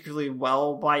done particularly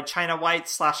well by China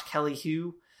White / Kelly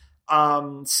Hu.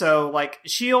 So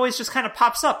she always just kind of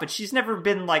pops up, but she's never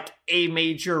been a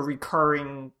major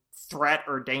recurring threat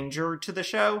or danger to the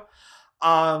show.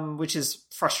 Which is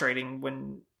frustrating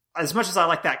when, as much as I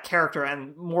like that character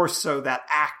and more so that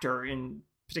actor in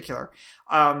particular,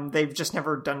 they've just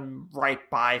never done right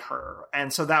by her,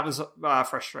 and so that was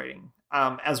frustrating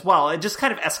as well. It just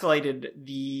kind of escalated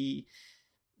the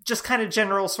just kind of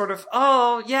general sort of,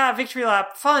 oh yeah, victory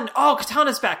lap, fun, oh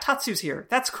Katana's back, Tatsu's here,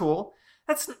 that's cool,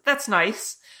 that's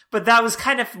nice. But that was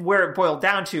kind of where it boiled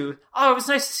down to. Oh, it was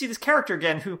nice to see this character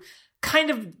again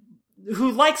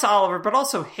who likes Oliver, but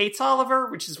also hates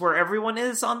Oliver, which is where everyone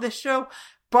is on this show.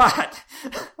 But,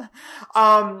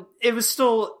 it was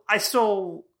still, I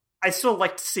still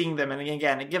liked seeing them. And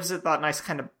again, it gives it that nice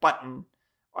kind of button,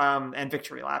 and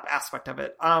victory lap aspect of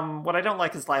it. What I don't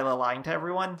like is Lila lying to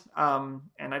everyone. And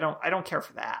I don't care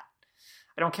for that.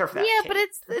 I don't care for that. Yeah, but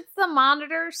it's the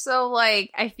monitor. So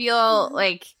like, I feel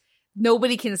like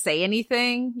nobody can say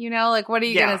anything, like, what are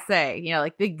you going to say?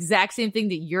 Like the exact same thing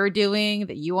that you're doing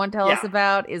that you won't tell us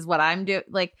about is what I'm doing.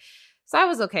 Like, so I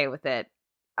was okay with it.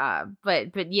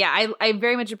 But yeah, I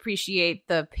very much appreciate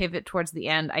the pivot towards the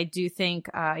end. I do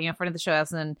think, friend of the show,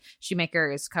 Alison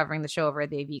Shoemaker, is covering the show over at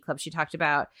the AV Club. She talked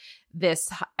about this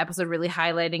episode really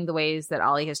highlighting the ways that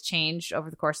Ollie has changed over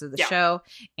the course of the show,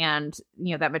 and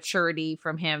that maturity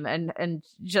from him, and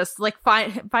just like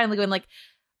finally going like,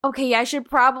 okay, I should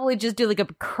probably just do like a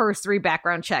cursory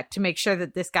background check to make sure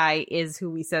that this guy is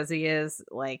who he says he is.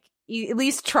 Like, at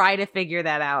least try to figure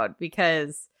that out,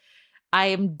 because I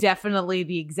am definitely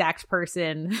the exact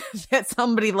person that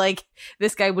somebody like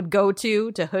this guy would go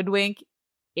to hoodwink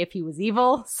if he was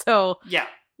evil. So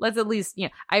let's at least,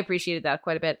 I appreciated that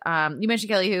quite a bit. You mentioned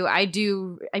Kelly Hu. I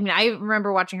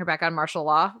remember watching her back on Martial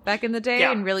Law back in the day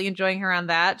and really enjoying her on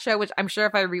that show, which I'm sure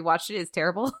if I rewatched it is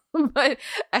terrible, but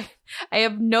I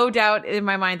have no doubt in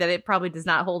my mind that it probably does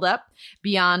not hold up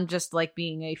beyond just like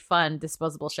being a fun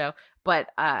disposable show. But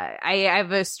I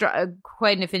have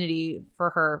quite an affinity for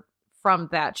her from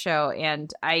that show,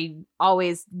 and I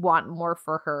always want more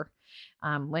for her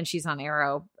when she's on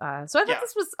Arrow. So I thought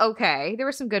this was okay. There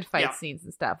were some good fight scenes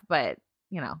and stuff, but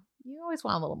you always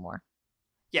want a little more.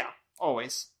 Yeah,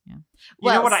 always. Yeah.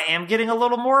 You know what I am getting a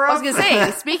little more of? I was going to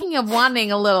say, speaking of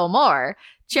wanting a little more,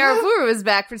 Chihayafuru is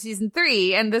back for season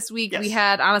 3, and this week we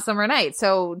had On a Summer Night.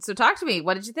 So talk to me.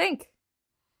 What did you think?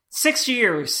 6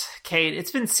 years, Kate.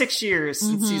 It's been 6 years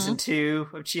since season 2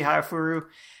 of Chihayafuru,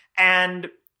 and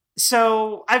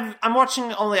so I'm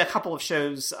watching only a couple of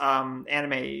shows,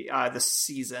 anime, this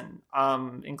season,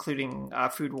 including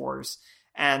Food Wars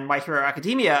and My Hero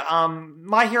Academia.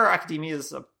 My Hero Academia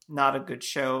is not a good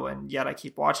show, and yet I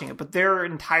keep watching it. But their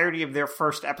entirety of their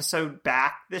first episode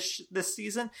back this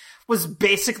season was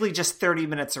basically just 30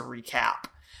 minutes of recap,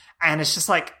 and it's just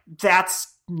like,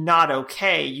 that's not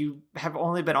okay. You have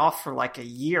only been off for like a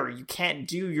year. You can't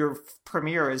do your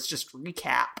premiere as just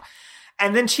recap.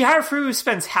 And then Chihayafuru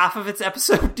spends half of its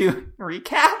episode doing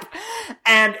recap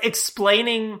and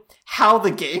explaining how the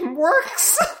game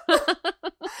works.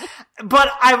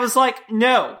 But I was like,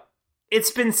 no,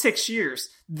 it's been 6 years.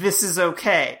 This is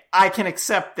okay. I can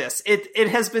accept this. It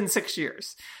has been 6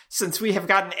 years since we have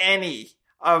gotten any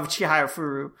of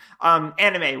Chihayafuru,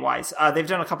 anime-wise. They've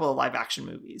done a couple of live-action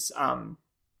movies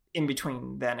in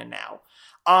between then and now.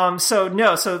 So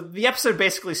the episode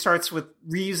basically starts with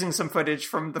reusing some footage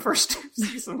from the first 2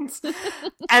 seasons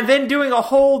and then doing a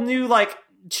whole new, like,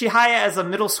 Chihaya as a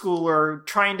middle schooler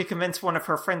trying to convince one of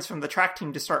her friends from the track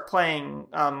team to start playing,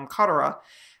 Katara,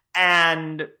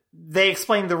 and they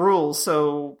explain the rules.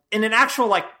 So in an actual,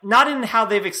 like, not in how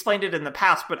they've explained it in the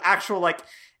past, but actual, like,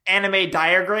 anime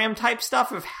diagram type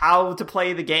stuff of how to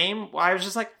play the game, I was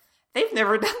just like, they've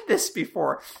never done this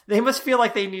before. They must feel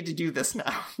like they need to do this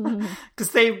now.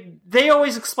 Because they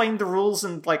always explain the rules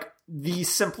in like the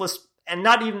simplest, and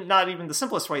not even the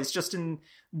simplest ways, just in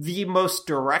the most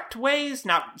direct ways,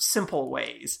 not simple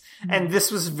ways. And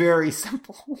this was very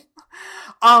simple.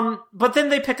 But then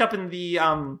they pick up in the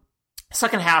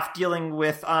second half dealing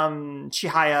with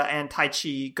Chihaya and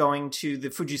Taichi going to the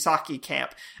Fujisaki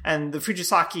camp. And the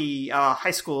Fujisaki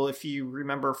high school, if you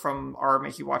remember from our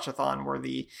Make You Watch-a-thon, were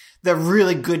the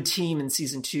really good team in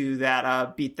season 2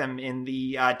 that beat them in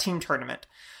the team tournament.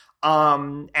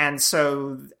 And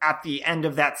so at the end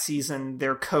of that season,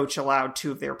 their coach allowed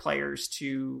 2 of their players,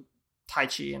 to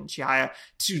Taichi and Chihaya,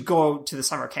 to go to the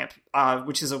summer camp,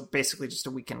 which is basically just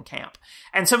a weekend camp.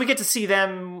 And so we get to see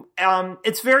them.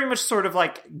 It's very much sort of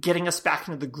like getting us back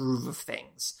into the groove of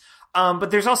things.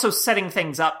 But there's also setting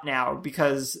things up now,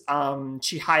 because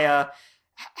Chihaya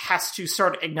has to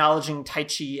start acknowledging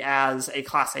Taichi as a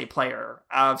Class A player,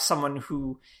 of someone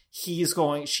who she is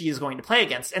going to play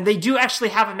against. And they do actually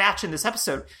have a match in this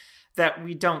episode that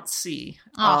we don't see.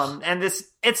 And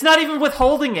it's not even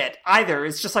withholding it either.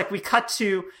 It's just like we cut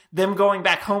to them going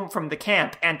back home from the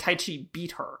camp and Taichi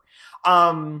beat her.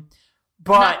 But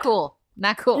not cool.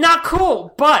 Not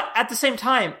cool. But at the same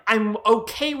time, I'm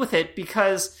okay with it,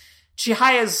 because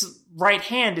Chihaya's right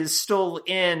hand is still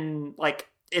in, like,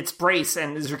 its brace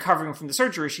and is recovering from the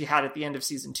surgery she had at the end of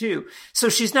season 2. So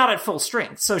she's not at full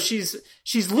strength. So she's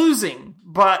losing,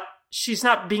 but she's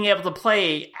not being able to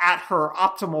play at her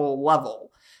optimal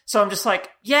level. So I'm just like,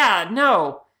 yeah,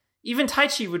 no. Even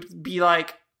Taichi would be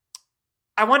like,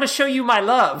 I want to show you my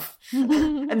love.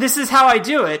 And this is how I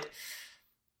do it.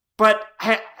 But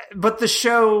the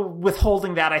show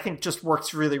withholding that, I think, just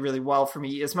works really, really well for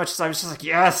me. As much as I was just like,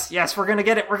 yes, we're going to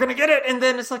get it. We're going to get it. And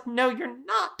then it's like, no, you're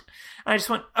not. And I just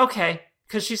went, okay.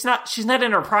 Because she's not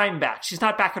in her prime back. She's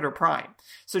not back at her prime.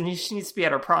 So she needs to be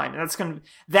at her prime. And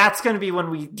that's going to be when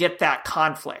we get that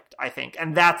conflict, I think.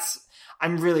 And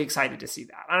I'm really excited to see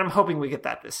that. And I'm hoping we get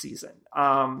that this season.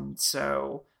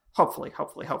 So hopefully.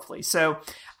 So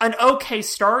an okay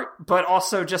start, but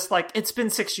also just like, it's been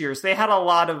 6 years. They had a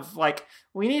lot of like,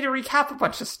 we need to recap a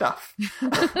bunch of stuff.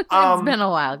 It's been a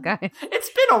while, guys. It's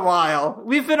been a while.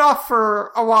 We've been off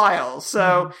for a while.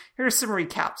 So here's some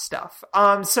recap stuff.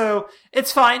 So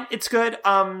it's fine. It's good.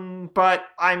 But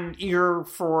I'm eager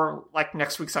for like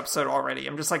next week's episode already.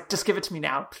 I'm just like, just give it to me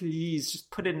now. Please just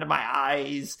put it into my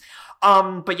eyes.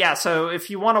 But yeah, so if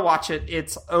you want to watch it,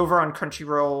 it's over on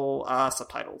Crunchyroll,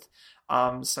 subtitled.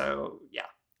 So yeah.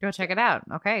 Go check it out.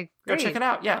 Okay. Go great. check it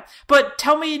out. Yeah. But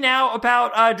tell me now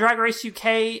about Drag Race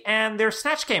UK and their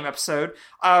Snatch Game episode,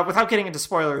 without getting into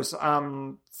spoilers,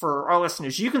 for our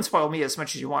listeners. You can spoil me as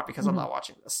much as you want because I'm not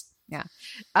watching this. Yeah.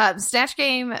 Snatch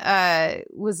Game,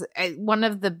 was one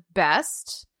of the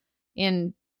best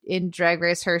in Drag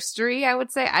Race history, I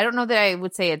would say. I don't know that I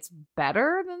would say it's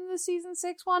better than the season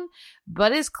 6 one,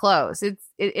 but it's close.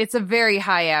 It's a very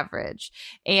high average.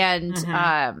 And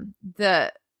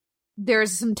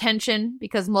there's some tension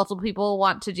because multiple people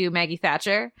want to do Maggie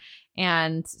Thatcher.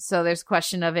 And so there's a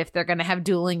question of if they're going to have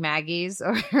dueling Maggies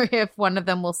or if one of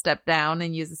them will step down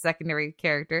and use a secondary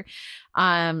character.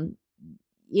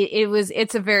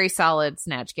 It's a very solid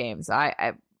Snatch Game. So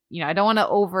I don't want to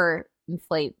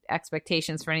overinflate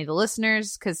expectations for any of the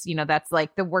listeners because, that's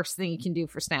like the worst thing you can do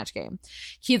for Snatch Game.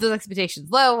 Keep those expectations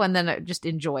low and then just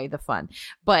enjoy the fun.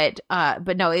 But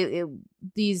no,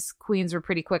 these queens were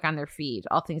pretty quick on their feet,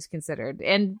 all things considered.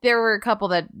 And there were a couple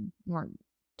that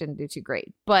didn't do too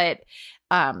great, but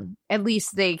at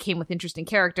least they came with interesting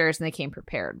characters and they came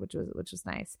prepared, which was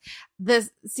nice. This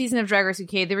season of Drag Race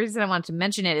UK, the reason I wanted to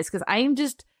mention it is because I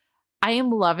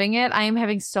am loving it. I am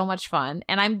having so much fun.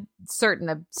 And I'm certain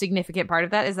a significant part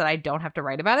of that is that I don't have to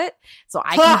write about it. So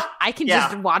I can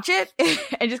just watch it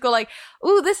and just go like,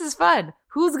 ooh, this is fun.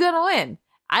 Who's going to win?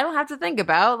 I don't have to think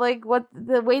about like what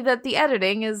the way that the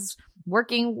editing is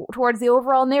working towards the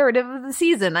overall narrative of the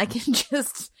season. I can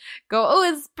just go, oh,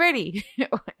 it's pretty.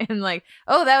 And like,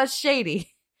 oh, that was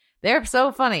shady. They're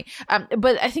so funny.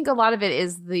 But I think a lot of it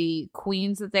is the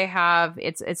queens that they have.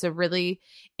 It's a really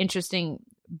interesting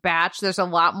batch. There's a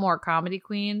lot more comedy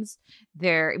queens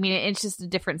there. I mean, it's just a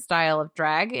different style of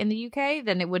drag in the UK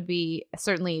than it would be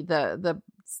certainly the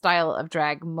style of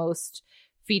drag most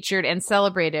featured and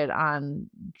celebrated on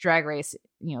Drag Race,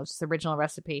 just the original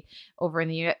recipe over in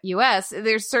the US.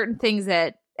 There's certain things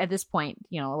that at this point,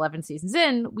 11 seasons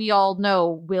in, we all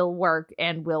know will work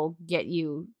and will get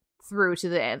you through to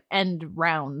the end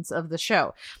rounds of the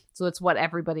show. So it's what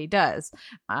everybody does.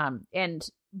 And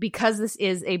because this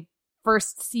is a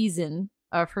first season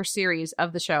of her series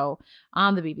of the show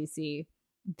on the BBC,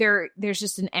 there's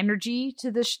just an energy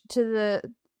to the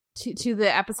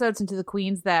episodes and to the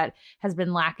queens that has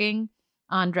been lacking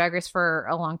on Drag Race for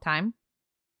a long time.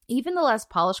 Even the less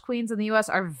polished queens in the US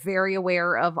are very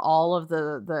aware of all of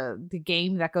the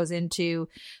game that goes into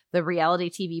the reality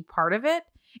TV part of it.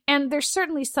 And there's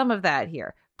certainly some of that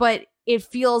here, but it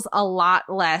feels a lot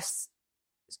less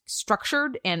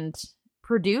structured and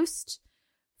produced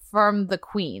from the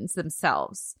queens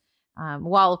themselves.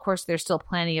 While of course there's still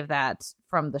plenty of that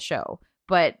from the show.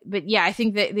 But yeah, I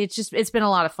think that it's been a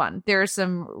lot of fun. There are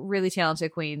some really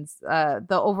talented queens. The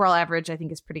overall average, I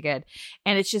think, is pretty good.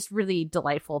 And it's just really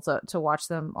delightful to watch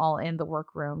them all in the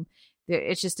workroom.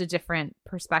 It's just a different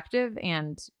perspective,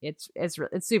 and it's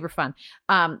super fun.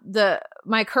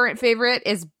 My current favorite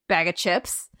is Bag of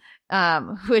Chips,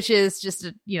 which is just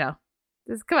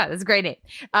it's a great name.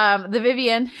 The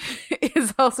Vivienne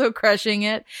is also crushing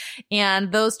it,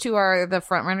 and those two are the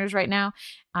front runners right now.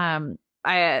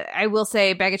 I will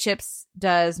say Bag of Chips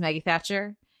does Maggie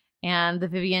Thatcher, and the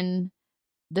Vivienne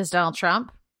does Donald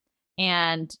Trump,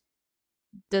 and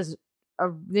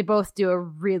they both do a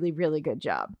really, really good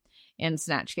job in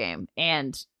Snatch Game.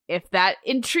 And if that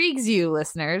intrigues you,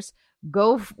 listeners,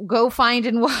 go find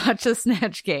and watch a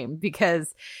Snatch Game,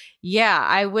 because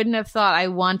I wouldn't have thought I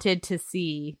wanted to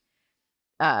see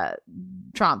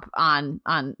Trump on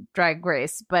Drag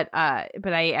Race, but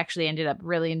I actually ended up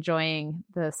really enjoying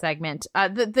the segment.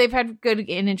 They've had good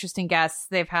and interesting guests.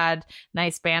 They've had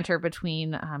nice banter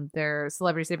between their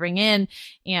celebrities they bring in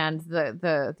and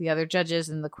the other judges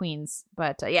and the queens.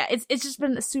 But yeah, it's just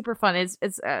been super fun.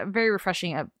 It's very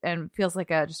refreshing and feels like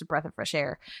just a breath of fresh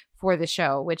air for the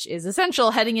show, which is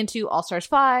essential heading into All Stars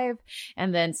 5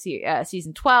 and then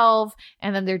season 12,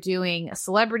 and then they're doing a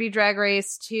Celebrity Drag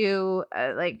Race too,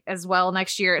 as well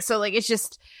next year. So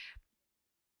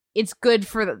it's good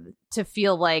to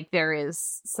feel like there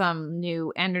is some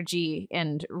new energy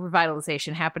and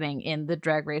revitalization happening in the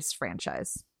Drag Race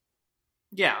franchise.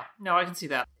 Yeah, no, I can see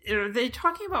that. Are they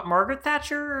talking about Margaret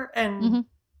Thatcher and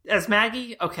as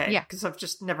Maggie? Okay, yeah, because I've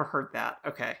just never heard that.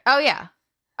 Okay. Oh yeah.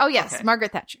 Oh yes, okay.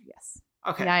 Margaret Thatcher. Yes.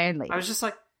 Okay. I was just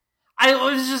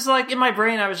like, in my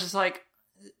brain, I was just like,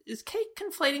 is Kate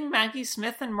conflating Maggie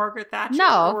Smith and Margaret Thatcher?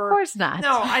 No, of course not.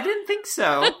 No, I didn't think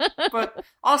so. But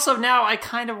also now I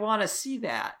kind of want to see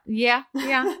that. Yeah.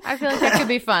 I feel like that could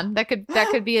be fun. That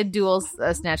could be a dual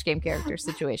Snatch Game character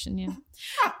situation. Yeah.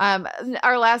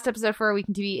 Our last episode for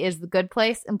Weekend TV is The Good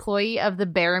Place, Employee of the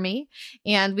Baramy,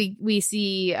 and we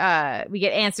see we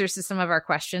get answers to some of our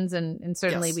questions, and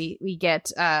certainly we get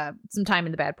some time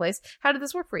in the Bad Place. How did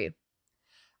this work for you?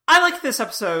 I like this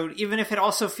episode, even if it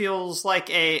also feels like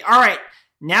all right,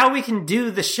 now we can do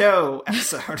the show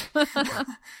episode.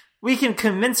 We can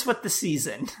commence with the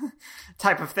season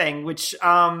type of thing, which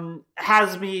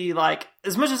has me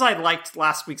as much as I liked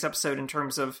last week's episode in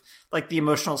terms of the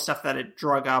emotional stuff that it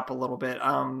drug up a little bit.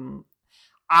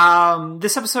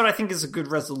 This episode I think is a good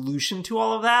resolution to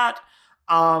all of that.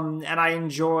 And I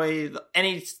enjoy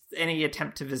any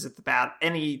attempt to visit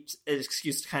any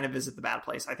excuse to kind of visit the bad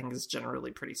place, I think is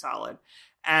generally pretty solid.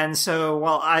 And so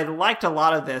while I liked a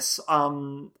lot of this,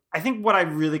 I think what I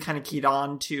really kind of keyed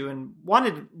on to and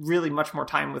wanted really much more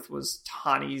time with was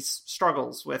Tahani's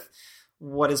struggles with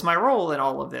what is my role in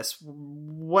all of this?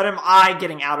 What am I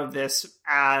getting out of this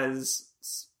as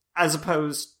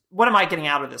opposed, what am I getting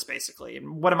out of this basically?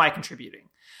 And what am I contributing?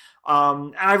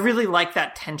 And I really like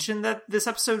that tension that this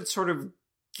episode sort of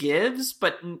gives,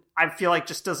 but I feel like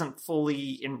just doesn't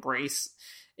fully embrace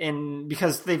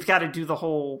because they've got to do the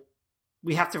whole,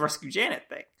 we have to rescue Janet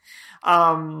thing.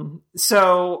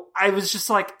 So I was just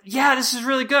like, yeah, this is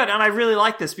really good. And I really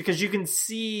like this because you can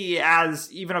see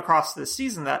as even across this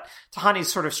season that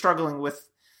Tahani's sort of struggling with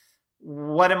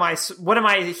what am I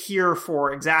here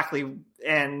for exactly?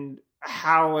 And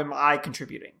how am I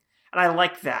contributing? And I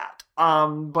like that.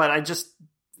 But I just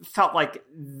felt like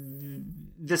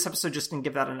this episode just didn't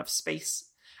give that enough space.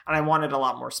 And I wanted a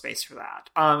lot more space for that.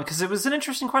 Because it was an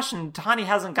interesting question. Tahani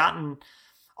hasn't gotten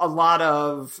a lot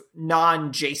of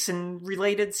non-Jason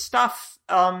related stuff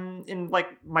in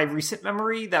my recent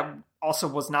memory that also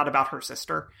was not about her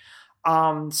sister.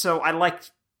 So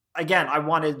I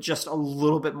wanted just a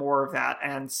little bit more of that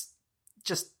and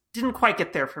just didn't quite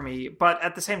get there for me. But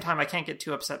at the same time, I can't get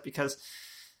too upset because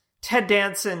Ted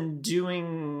Danson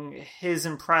doing his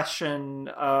impression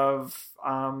of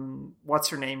what's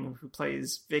her name who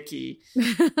plays Vicky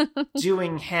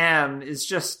doing Ham is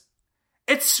just,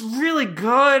 it's really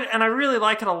good and I really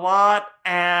like it a lot,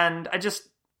 and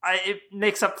it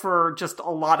makes up for just a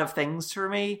lot of things for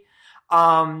me.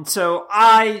 So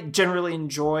I generally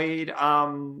enjoyed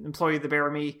Employee of the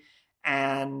Baramy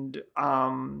and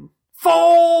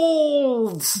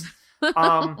Folds.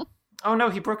 Oh no,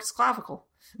 he broke his clavicle.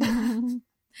 The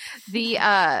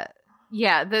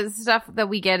stuff that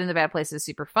we get in the Bad Place is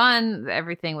super fun.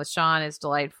 Everything with Sean is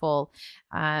delightful.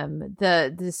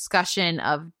 The discussion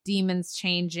of demons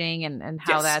changing and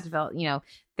how that developed,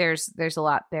 there's a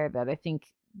lot there that I think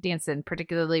Danson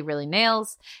particularly really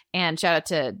nails. And shout out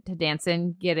to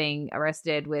Danson getting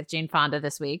arrested with Jane Fonda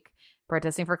this week,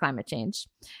 protesting for climate change.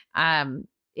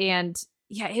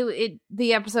 Yeah,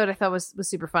 the episode I thought was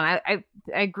super fun. I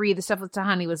agree. The stuff with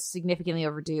Tahani was significantly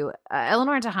overdue.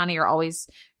 Eleanor and Tahani are always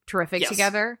terrific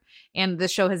together, and the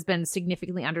show has been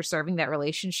significantly underserving that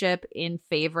relationship in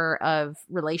favor of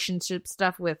relationship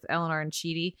stuff with Eleanor and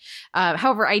Chidi.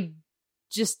 However, I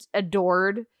just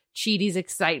adored Chidi's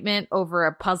excitement over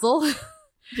a puzzle.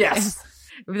 Yes.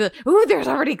 Ooh, there's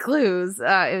already clues.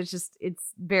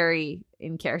 It's very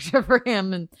in character for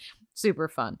him and super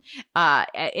fun.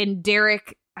 And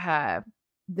Derek, the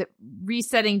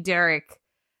resetting Derek,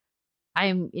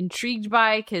 I'm intrigued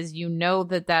by because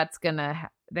that's gonna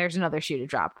there's another shoe to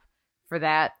drop for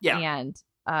that. Yeah. And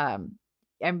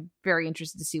I'm very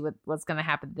interested to see what's gonna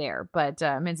happen there. But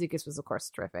Mantzoukas was of course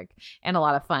terrific and a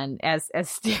lot of fun as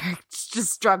Derek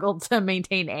just struggled to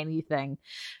maintain anything.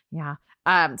 Yeah.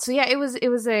 So yeah, it was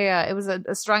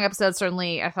a strong episode.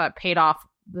 Certainly, I thought paid off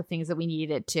the things that we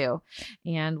needed it to,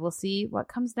 and we'll see what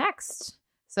comes next.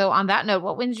 So on that note,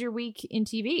 what wins your week in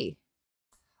TV?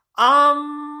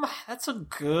 That's a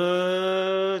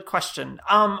good question.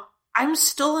 I'm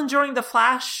still enjoying The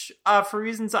Flash, for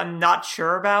reasons I'm not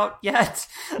sure about yet.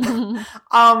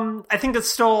 I think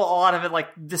it's still a lot of it, like,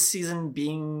 this season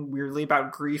being weirdly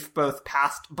about grief, both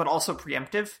past, but also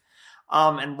preemptive,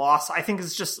 and loss. I think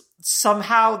it's just,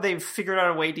 somehow they've figured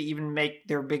out a way to even make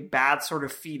their big bad sort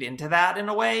of feed into that in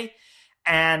a way.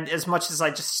 And as much as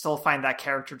I just still find that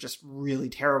character just really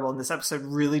terrible, and this episode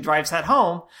really drives that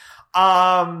home,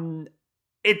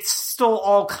 it still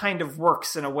all kind of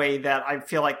works in a way that I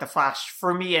feel like The Flash,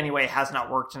 for me anyway, has not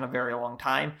worked in a very long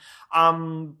time.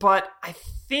 But I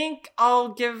think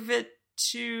I'll give it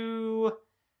to...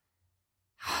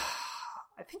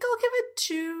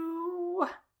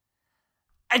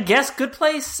 I guess Good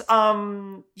Place.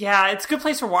 Yeah, it's Good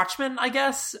Place or Watchmen, I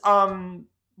guess.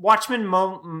 Watchmen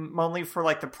only for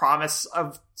like the promise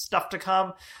of stuff to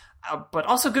come. But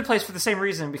also Good Place for the same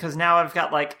reason, because now I've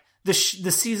got like the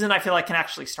season I feel like can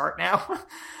actually start now.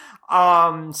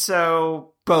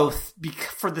 So both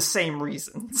for the same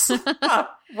reasons.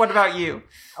 What about you?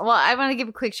 Well, I want to give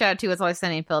a quick shout out to It's Always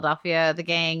Sunny in Philadelphia. The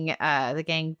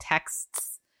gang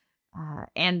texts,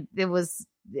 and it was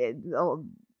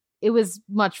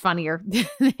much funnier than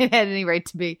it had any right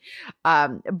to be.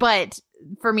 But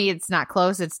for me, it's not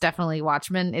close. It's definitely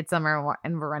Watchmen. It's summer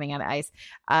and we're running out of ice.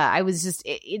 I was just,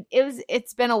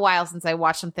 it's been a while since I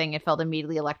watched something. It felt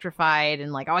immediately electrified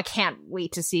and like, oh, I can't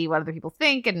wait to see what other people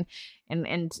think. And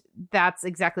that's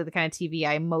exactly the kind of TV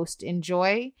I most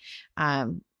enjoy.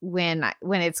 When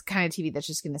it's kind of TV that's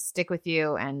just going to stick with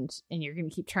you and you're going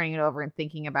to keep turning it over and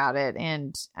thinking about it.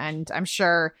 And I'm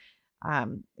sure,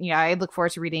 I look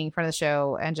forward to reading friend of the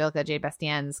show, Angelica J.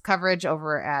 Bastien's coverage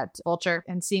over at Vulture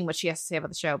and seeing what she has to say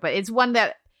about the show. But it's one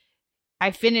that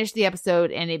I finished the episode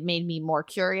and it made me more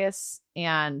curious.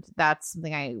 And that's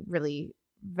something I really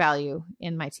value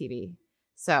in my TV.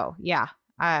 So yeah,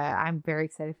 I'm very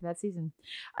excited for that season.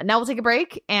 Now we'll take a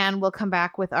break and we'll come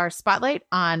back with our spotlight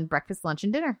on breakfast, lunch,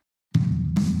 and dinner.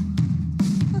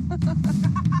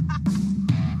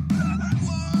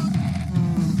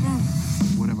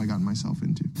 Myself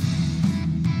into.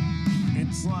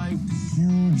 It's like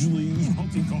hugely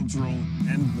multicultural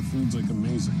and the food's like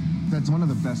amazing. That's one of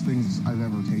the best things I've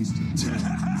ever tasted.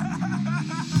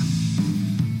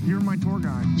 You're my tour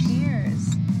guide.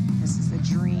 Cheers. This is a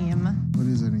dream. What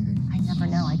is anything? I never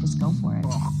know. I just go for it.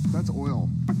 Oh, that's oil.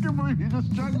 I can't believe you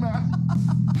just chugged that.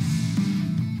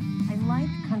 I like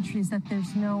countries that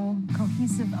there's no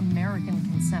cohesive American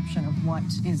conception of what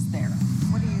is there.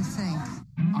 What do you think?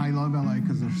 I love LA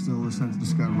because there's still a sense of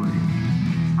discovery.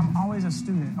 I'm always a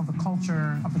student of the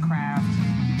culture, of the craft.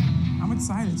 I'm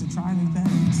excited to try new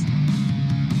things.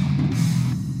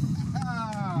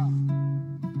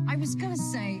 I was going to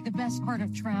say the best part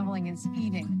of traveling is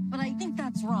eating, but I think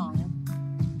that's wrong.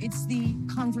 It's the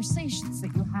conversations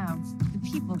that you have, the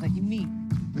people that you meet.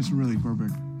 It's really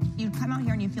perfect. You come out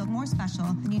here and you feel more special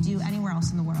than you do anywhere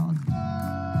else in the world.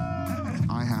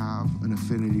 I have an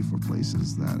affinity for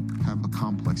places that have a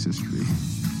complex history.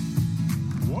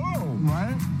 Whoa!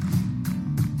 Right?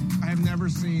 I have never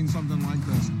seen something like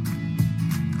this.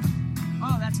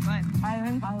 Oh, that's good.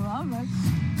 I love it.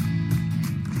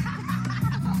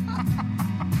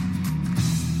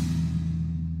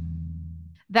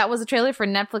 That was a trailer for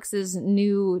Netflix's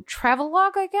new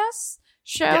travelogue, I guess,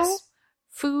 show. Yes.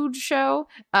 Food show,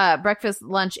 breakfast,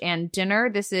 lunch, and dinner.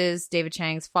 This is David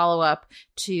Chang's follow-up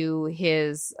to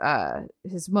his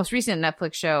most recent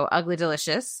Netflix show, Ugly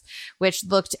Delicious, which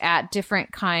looked at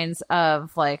different kinds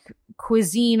of like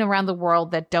cuisine around the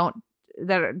world that don't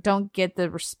get the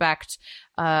respect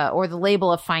or the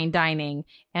label of fine dining,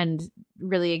 and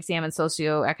really examine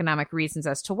socioeconomic reasons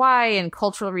as to why and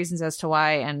cultural reasons as to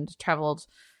why, and traveled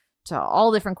to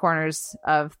all different corners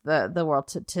of the world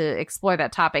to explore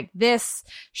that topic. This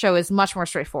show is much more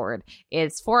straightforward.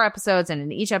 It's 4 episodes, and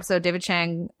in each episode, David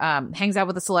Chang hangs out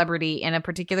with a celebrity in a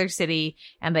particular city,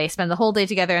 and they spend the whole day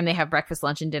together, and they have breakfast,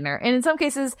 lunch, and dinner. And in some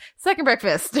cases, second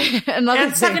breakfast.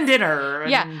 and second dinner.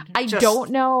 Yeah, I don't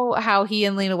know how he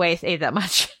and Lena Waithe ate that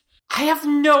much. I have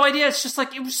no idea. It's just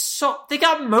like, it was so... They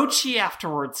got mochi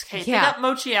afterwards, Kate. Yeah. They got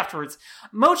mochi afterwards.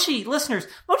 Mochi, listeners,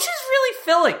 mochi is really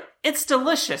filling. It's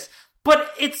delicious. But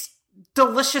it's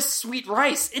delicious sweet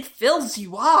rice. It fills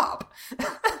you up.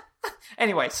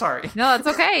 Anyway, sorry. No, it's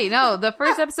okay. No, the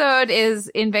first episode is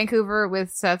in Vancouver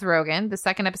with Seth Rogen. The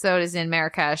second episode is in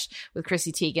Marrakesh with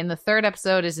Chrissy Teigen. The third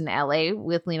episode is in LA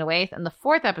with Lena Waithe. And the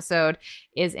fourth episode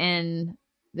is in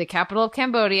the capital of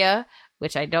Cambodia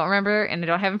which I don't remember and I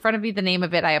don't have in front of me the name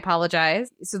of it. I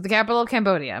apologize. So the capital of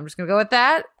Cambodia. I'm just going to go with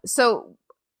that. So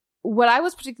what I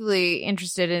was particularly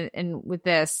interested in with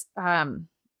this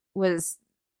was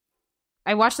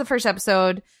I watched the first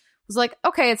episode, was like,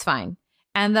 okay, it's fine.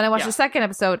 And then I watched the second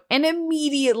episode and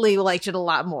immediately liked it a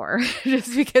lot more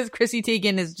just because Chrissy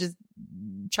Teigen is just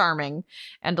charming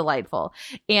and delightful.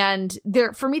 And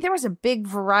for me, there was a big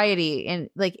variety, and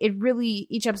like it really,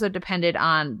 each episode depended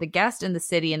on the guest and the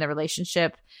city and the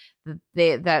relationship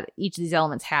that each of these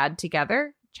elements had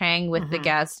together. Chang with the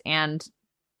guest and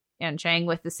Chang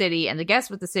with the city and the guest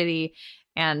with the city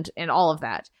and all of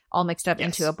that all mixed up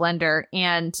into a blender.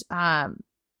 And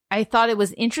I thought it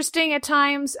was interesting at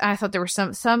times. I thought there were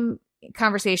some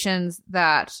conversations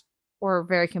that were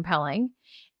very compelling.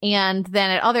 And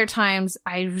then at other times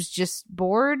I was just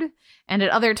bored. And at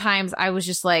other times I was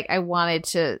just like, I wanted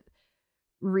to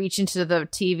reach into the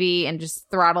TV and just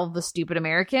throttle the stupid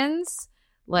Americans.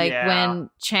 Like when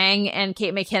Chang and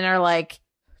Kate McKinnon are like,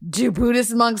 do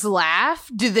Buddhist monks laugh?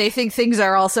 Do they think things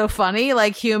are also funny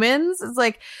like humans? It's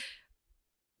like,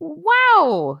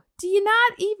 wow. Do you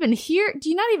not even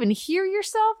hear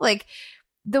yourself? Like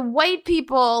the white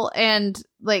people and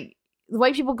like the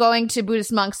white people going to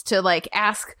Buddhist monks to like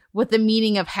ask what the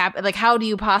meaning of like how do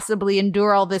you possibly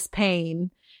endure all this pain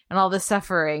and all this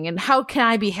suffering and how can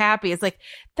I be happy? It's like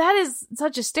that is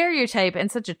such a stereotype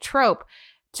and such a trope.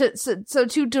 So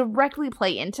to directly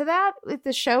play into that with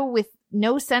the show with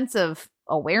no sense of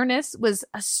awareness was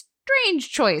a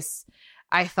strange choice,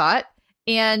 I thought.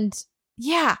 And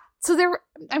yeah. So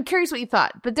I'm curious what you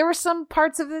thought, but there were some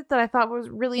parts of it that I thought was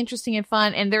really interesting and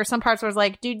fun. And there were some parts where I was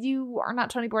like, dude, you are not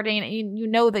Tony Bourdain. And you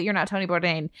know that you're not Tony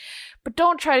Bourdain, but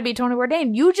don't try to be Tony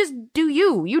Bourdain. You just do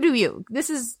you. You do you. This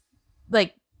is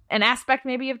like an aspect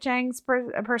maybe of Chang's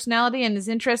personality and his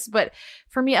interests. But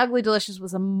for me, Ugly Delicious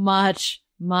was a much,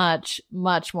 much,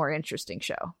 much more interesting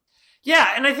show.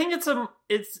 Yeah. And I think it's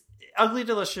Ugly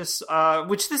Delicious,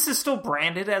 which this is still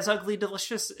branded as Ugly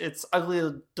Delicious. It's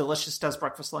Ugly Delicious does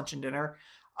breakfast, lunch, and dinner.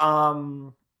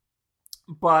 But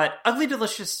Ugly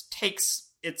Delicious takes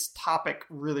its topic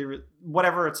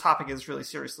whatever its topic is really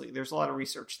seriously. There's a lot of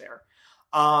research there.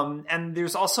 And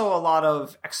there's also a lot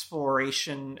of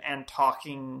exploration and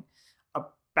talking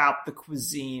about the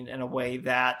cuisine in a way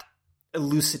that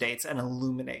elucidates and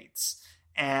illuminates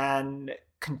and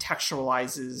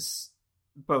contextualizes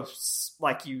both,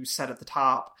 like you said at the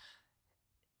top,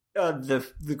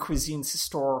 the cuisine's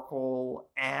historical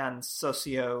and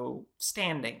socio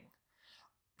standing.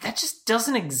 That just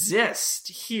doesn't exist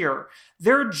here.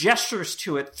 There are gestures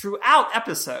to it throughout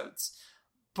episodes,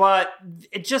 but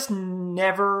it just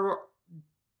never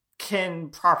can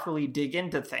properly dig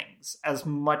into things as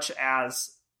much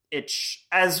as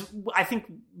as I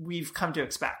think we've come to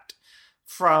expect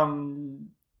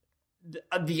from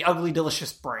the Ugly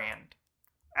Delicious brand,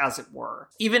 as it were.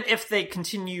 Even if they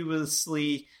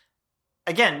continuously,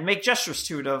 again, make gestures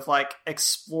to it of like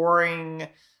exploring,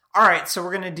 all right, so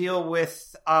we're going to deal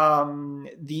with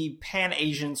the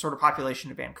Pan-Asian sort of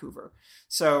population of Vancouver.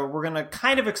 So we're going to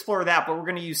kind of explore that, but we're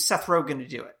going to use Seth Rogen to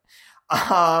do it.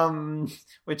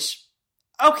 Which,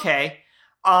 okay.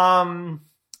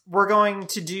 We're going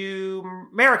to do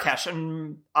Marrakesh,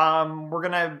 and we're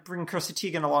going to bring Chrissy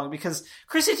Teigen along because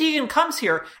Chrissy Teigen comes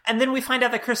here, and then we find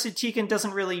out that Chrissy Teigen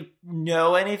doesn't really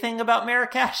know anything about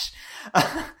Marrakesh.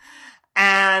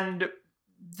 And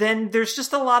then there's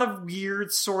just a lot of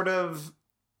weird sort of,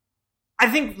 I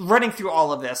think, running through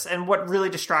all of this, and what really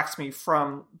distracts me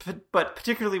from, but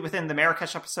particularly within the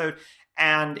Marrakesh episode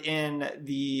and in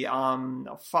the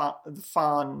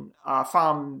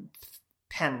Phnom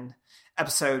Penh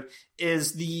episode,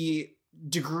 is the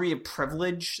degree of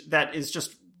privilege that is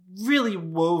just really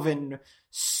woven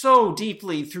so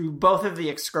deeply through both of the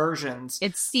excursions.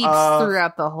 It seeps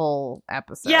throughout the whole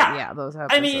episode. Yeah, those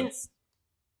episodes. I mean,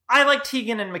 I like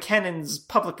Teigen and McKinnon's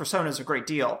public personas a great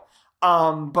deal,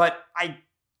 but I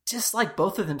dislike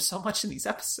both of them so much in these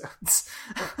episodes.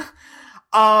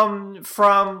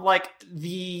 From like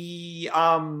the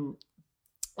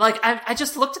I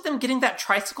just looked at them getting that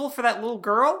tricycle for that little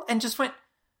girl and just went,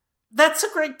 that's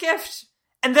a great gift.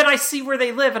 And then I see where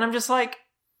they live and I'm just like,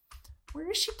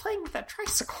 where is she playing with that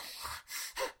tricycle?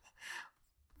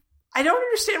 I don't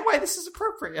understand why this is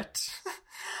appropriate.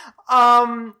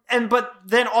 But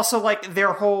then also like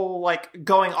their whole like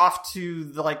going off to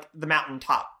the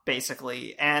mountaintop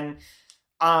basically. And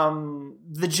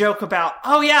the joke about,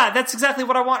 oh yeah, that's exactly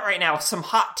what I want right now. Some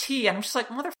hot tea. And I'm just like,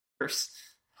 motherfuckers.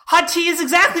 Hot tea is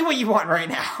exactly what you want right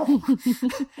now.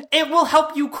 It will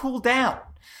help you cool down.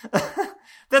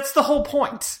 That's the whole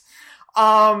point.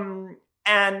 And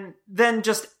then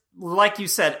just like you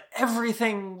said,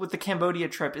 everything with the Cambodia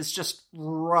trip is just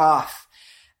rough.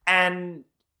 And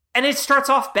it starts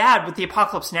off bad with the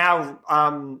Apocalypse Now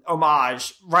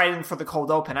homage right in for the cold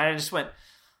open. And I just went,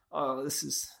 oh, this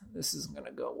isn't going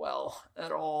to go well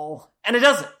at all. And it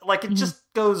doesn't. Like, it just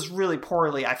goes really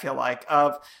poorly, I feel like,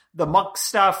 of the monk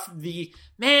stuff,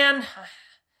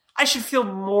 I should feel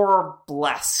more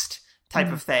blessed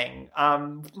type of thing.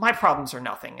 My problems are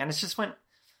nothing. And it's just went,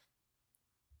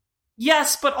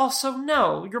 yes, but also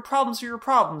no. Your problems are your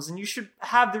problems, and you should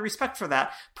have the respect for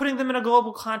that. Putting them in a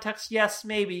global context, yes,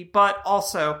 maybe, but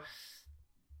also,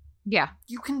 yeah,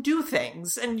 you can do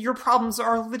things, and your problems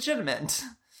are legitimate.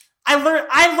 I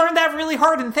learned that really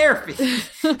hard in therapy.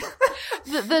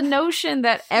 the notion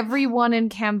that everyone in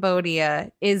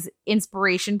Cambodia is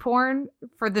inspiration porn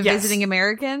for the visiting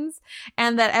Americans,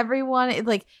 and that everyone,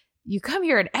 like, you come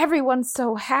here and everyone's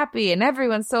so happy and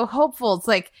everyone's so hopeful. It's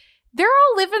like, they're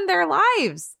all living their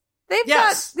lives. They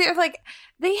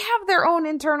have their own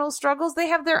internal struggles. They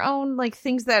have their own, like,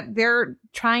 things that they're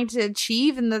trying to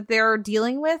achieve and that they're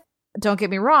dealing with. Don't get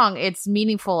me wrong. It's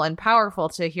meaningful and powerful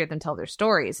to hear them tell their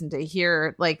stories and to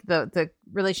hear, like, the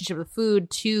relationship with food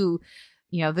to,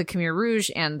 you know, the Khmer Rouge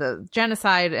and the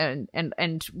genocide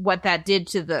and what that did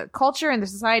to the culture and the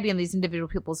society and these individual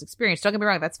people's experience. Don't get me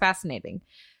wrong. That's fascinating.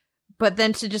 But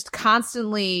then to just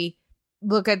constantly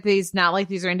look at these, not like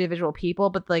these are individual people,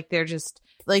 but like they're just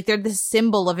like they're the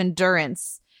symbol of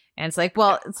endurance. And it's like,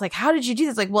 well, it's like, how did you do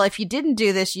this? Like, well, if you didn't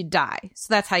do this, you'd die.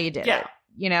 So that's how you did it,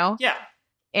 you know? Yeah.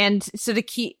 And so to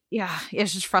keep,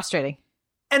 it's just frustrating.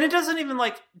 And it doesn't even,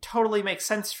 like, totally make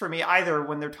sense for me either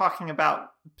when they're talking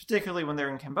about, particularly when they're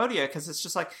in Cambodia, because it's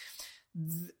just like,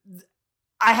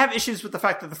 I have issues with the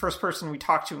fact that the first person we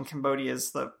talk to in Cambodia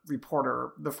is the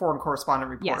reporter, the foreign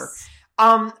correspondent reporter.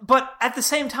 Yes. But at the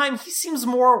same time, he seems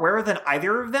more aware than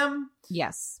either of them.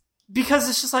 Yes. Because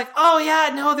it's just like, oh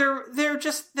yeah, no,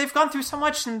 they've gone through so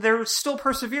much and they're still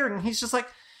persevering. And he's just like,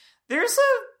 there's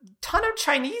a ton of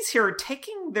Chinese here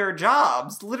taking their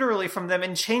jobs literally from them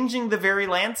and changing the very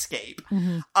landscape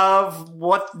of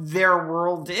what their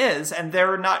world is. And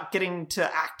they're not getting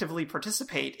to actively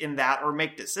participate in that or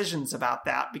make decisions about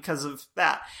that because of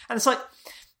that. And it's like,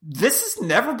 this is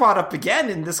never brought up again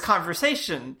in this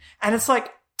conversation. And it's like,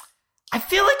 I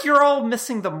feel like you're all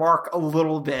missing the mark a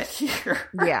little bit here.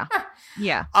 Yeah.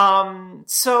 Yeah.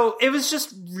 So it was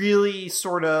just really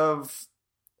sort of,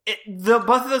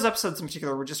 both of those episodes in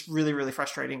particular were just really, really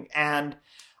frustrating. And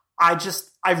I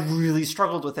really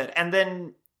struggled with it. And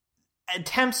then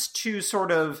attempts to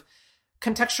sort of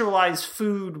contextualize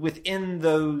food within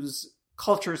those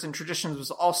cultures and traditions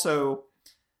was also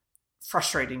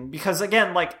frustrating because,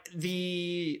 again, like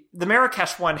the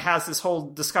Marrakesh one has this whole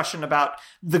discussion about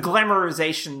the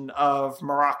glamorization of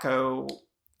Morocco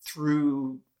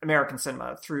through American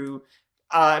cinema, through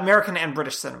American and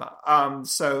British cinema.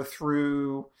 So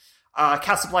through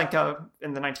Casablanca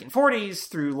in the 1940s,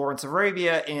 through Lawrence of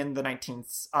Arabia in the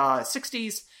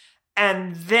 1960s.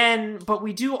 And then, but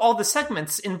we do all the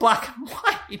segments in black and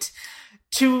white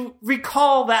to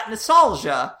recall that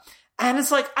nostalgia. And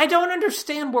it's like, I don't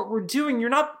understand what we're doing. You're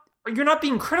not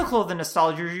being critical of the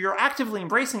nostalgia. You're actively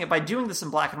embracing it by doing this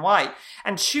in black and white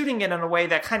and shooting it in a way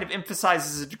that kind of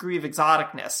emphasizes a degree of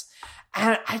exoticness.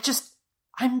 And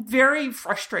I'm very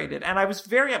frustrated, and I was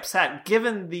very upset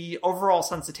given the overall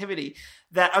sensitivity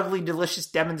that Ugly Delicious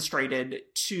demonstrated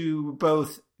to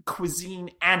both cuisine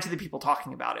and to the people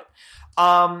talking about it.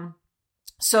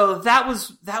 So that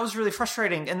was really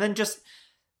frustrating. And then just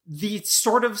the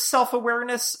sort of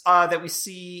self-awareness that we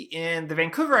see in the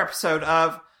Vancouver episode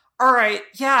of, all right,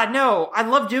 yeah, no, I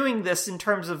love doing this in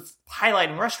terms of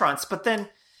highlighting restaurants, but then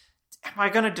am I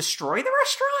going to destroy the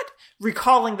restaurant?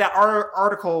 Recalling that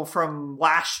article from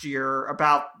last year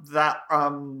about that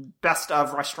best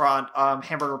of restaurant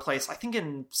hamburger place, I think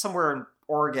somewhere in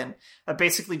Oregon, that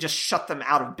basically just shut them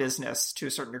out of business to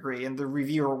a certain degree. And the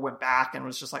reviewer went back and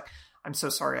was just like, I'm so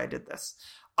sorry I did this.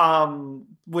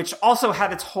 Which also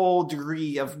had its whole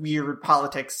degree of weird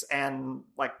politics and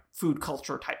like food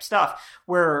culture type stuff,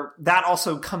 where that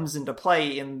also comes into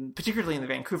play particularly in the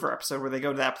Vancouver episode, where they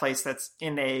go to that place that's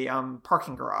in a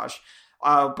parking garage.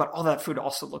 But all that food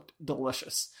also looked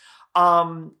delicious.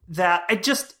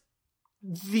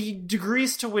 The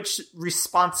degrees to which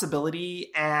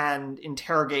responsibility and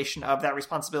interrogation of that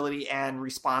responsibility and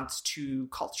response to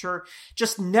culture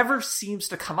just never seems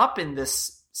to come up in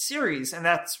this series. And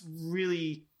that's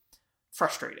really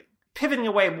frustrating. Pivoting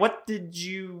away,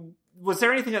 was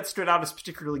there anything that stood out as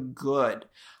particularly good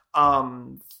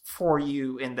for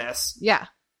you in this? Yeah.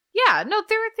 No,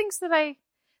 there were things that I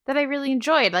really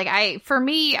enjoyed. Like I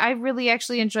really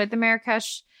actually enjoyed the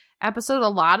Marrakesh episode, a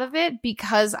lot of it,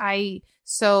 because I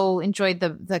so enjoyed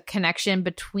the connection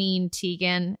between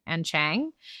Tegan and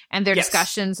Chang and their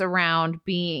discussions around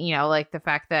being, you know, like the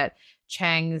fact that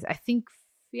Chang's, I think,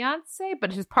 fiance,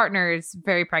 but his partner is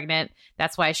very pregnant.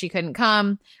 That's why she couldn't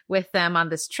come with them on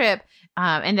this trip.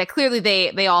 And that clearly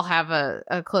they all have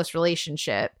a close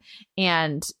relationship.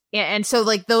 And so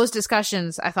like those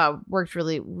discussions I thought worked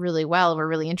really, really well, were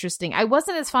really interesting. I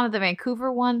wasn't as fond of the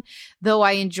Vancouver one, though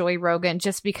I enjoy Rogan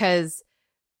just because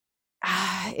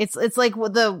it's like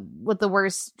what the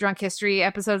worst drunk history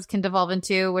episodes can devolve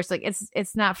into, where it's like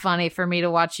it's not funny for me to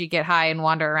watch you get high and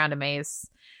wander around a maze.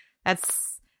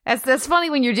 That's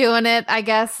funny when you're doing it, I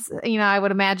guess, you know, I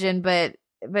would imagine, but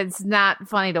it's not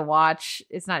funny to watch.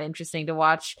 It's not interesting to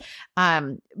watch.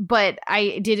 But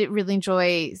I did really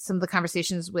enjoy some of the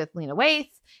conversations with Lena Waithe,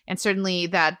 and certainly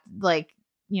that, like,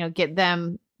 you know, get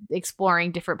them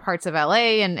exploring different parts of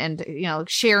LA and you know,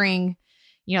 sharing,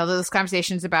 you know, those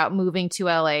conversations about moving to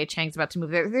LA. Chang's about to move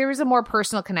there. There was a more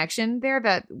personal connection there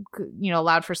that, you know,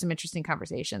 allowed for some interesting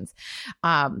conversations.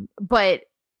 But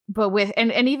with,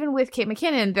 and even with Kate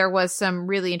McKinnon, there was some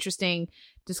really interesting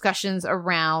discussions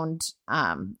around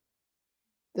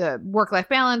the work-life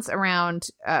balance, around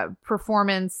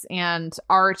performance and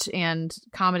art and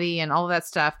comedy and all of that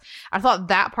stuff. I thought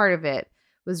that part of it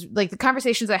was like the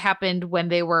conversations that happened when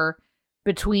they were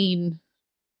between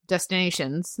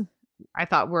destinations, I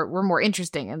thought were more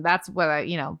interesting. And that's what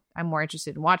I'm more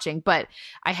interested in watching. But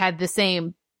I had the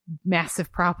same massive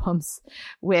problems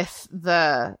with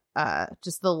the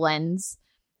just the lens,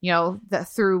 you know, that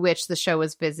through which the show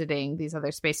was visiting these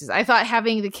other spaces. I thought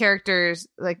having the characters,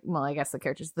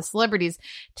 the celebrities,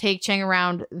 take Chang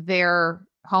around their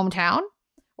hometown,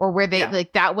 or where they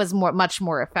like, that was much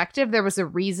more effective. There was a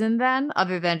reason then,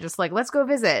 other than just like, let's go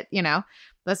visit, you know,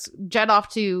 let's jet off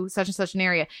to such and such an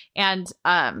area. And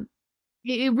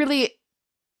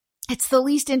it's the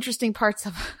least interesting parts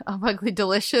of Ugly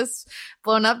Delicious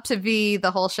blown up to be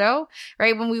the whole show,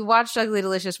 right? When we watched Ugly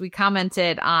Delicious, we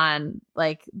commented on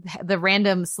like the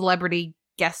random celebrity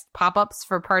guest pop-ups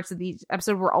for parts of the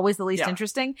episode were always the least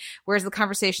interesting, whereas the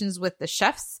conversations with the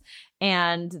chefs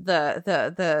and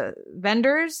the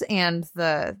vendors and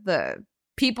the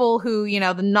people who, you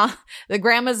know, the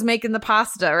grandma's making the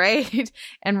pasta, right?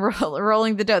 And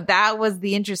rolling the dough. That was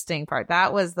the interesting part.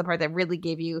 That was the part that really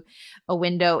gave you a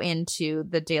window into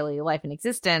the daily life and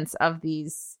existence of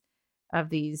these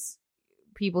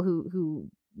people who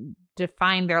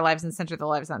define their lives and center their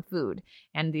lives on food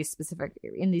and in these specific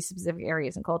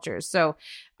areas and cultures. So,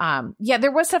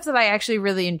 there was stuff that I actually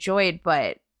really enjoyed,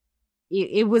 but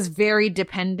it was very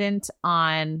dependent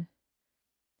on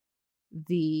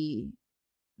the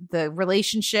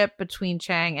relationship between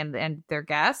Chang and their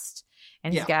guest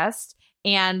and his guest,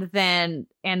 and then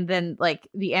like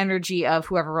the energy of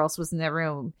whoever else was in the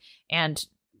room, and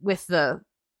with the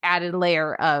added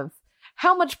layer of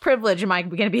how much privilege am I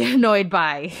going to be annoyed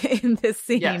by in this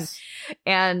scene?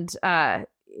 And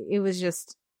it was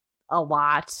just a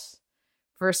lot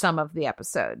for some of the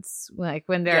episodes, like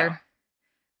when they're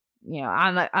you know,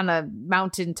 on a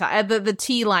mountain top. The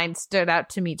T line stood out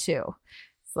to me too.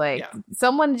 Like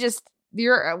someone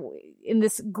you're in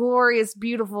this glorious,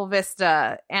 beautiful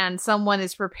vista, and someone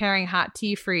is preparing hot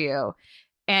tea for you,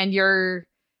 and you're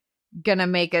gonna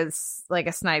make a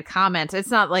snide comment. It's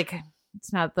not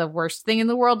the worst thing in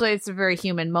the world. It's a very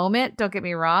human moment. Don't get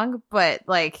me wrong, but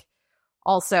like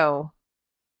also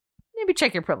maybe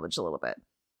check your privilege a little bit.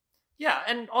 Yeah,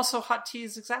 and also hot tea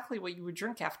is exactly what you would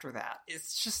drink after that.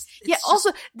 It's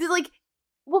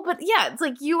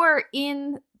like you are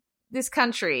in this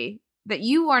country that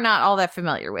you are not all that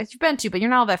familiar with. You've been to, but you're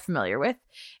not all that familiar with.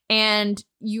 And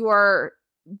you're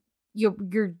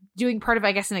doing part of,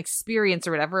 I guess, an experience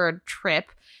or whatever, a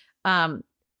trip that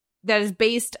is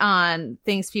based on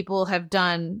things people have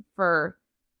done for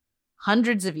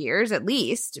hundreds of years, at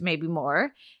least, maybe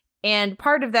more. And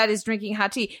part of that is drinking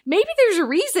hot tea. Maybe there's a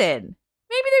reason.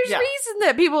 Maybe there's a reason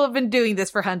that people have been doing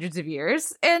this for hundreds of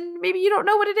years. And maybe you don't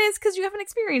know what it is because you haven't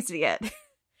experienced it yet.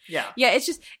 Yeah, it's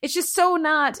just so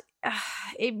not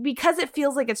because it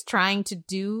feels like it's trying to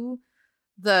do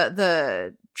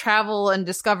the travel and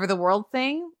discover the world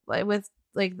thing, like with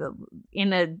like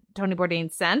in a Tony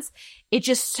Bourdain sense. It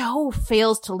just so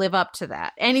fails to live up to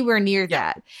that anywhere near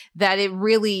that it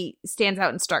really stands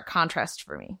out in stark contrast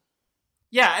for me.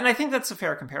 Yeah, and I think that's a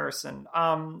fair comparison.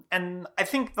 And I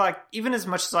think, like, even as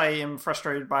much as I am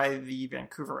frustrated by the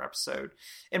Vancouver episode,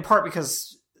 in part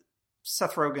because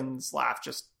Seth Rogen's laugh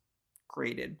just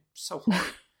grated so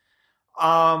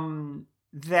hard,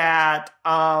 that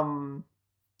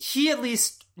he at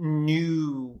least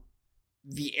knew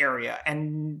the area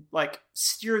and like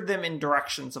steered them in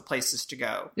directions of places to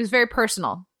go. It was very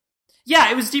personal.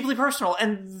 Yeah, it was deeply personal.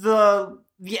 And the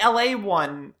LA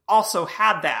one also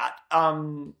had that,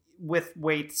 with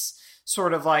Waite's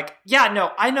sort of like, yeah,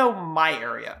 no, I know my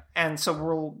area. And so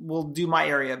we'll do my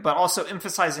area, but also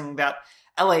emphasizing that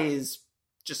LA is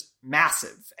just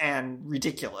massive and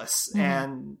ridiculous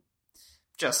and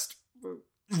just,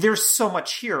 there's so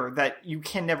much here that you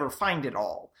can never find it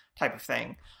all type of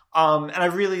thing. And I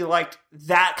really liked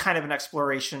that kind of an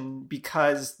exploration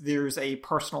because there's a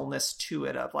personalness to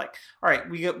it of like, all right,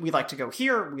 we like to go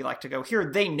here. We like to go here.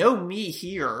 They know me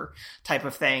here type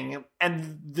of thing.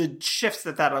 And the shifts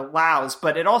that allows,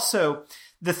 but it also,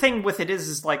 the thing with it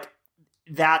is like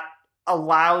that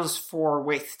allows for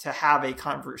Waith to have a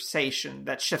conversation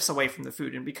that shifts away from the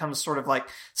food and becomes sort of like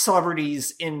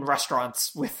celebrities in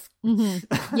restaurants with,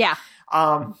 yeah.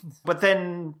 But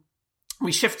then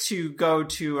we shift to go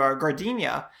to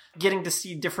Gardenia, getting to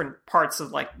see different parts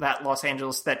of like that Los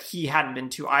Angeles that he hadn't been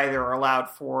to either, or allowed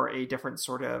for a different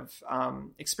sort of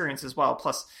experience as well.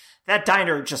 Plus, that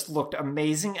diner just looked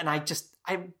amazing, and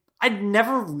I'd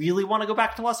never really want to go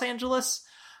back to Los Angeles,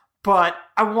 but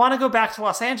I want to go back to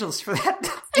Los Angeles for that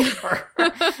diner.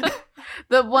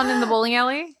 The one in the bowling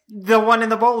alley? The one in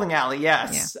the bowling alley,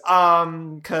 yes.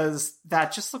 Because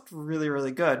that just looked really,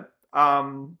 really good.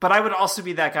 But I would also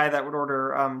be that guy that would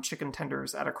order chicken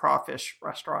tenders at a crawfish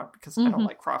restaurant because I don't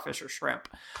like crawfish or shrimp.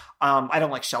 I don't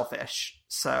like shellfish.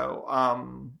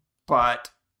 So,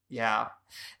 but yeah,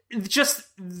 just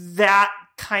that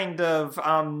kind of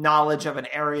knowledge of an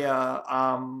area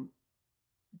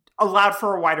allowed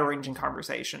for a wider ranging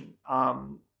conversation,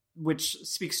 which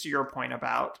speaks to your point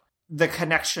about the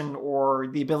connection or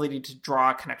the ability to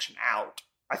draw a connection out,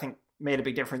 I think made a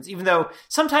big difference, even though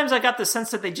sometimes I got the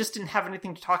sense that they just didn't have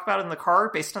anything to talk about in the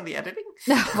car based on the editing.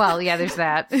 Well, yeah, there's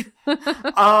that.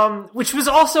 Which was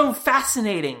also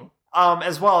fascinating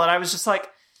as well. And I was just like,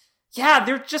 yeah,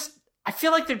 I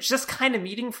feel like they're just kind of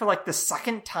meeting for like the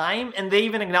second time. And they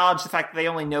even acknowledge the fact that they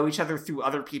only know each other through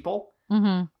other people.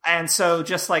 And so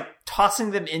just like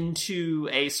tossing them into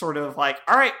a sort of like,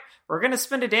 all right, we're going to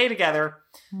spend a day together.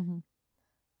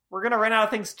 We're going to run out of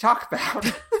things to talk about.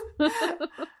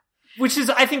 Which is,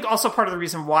 I think, also part of the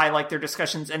reason why like their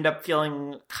discussions end up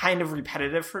feeling kind of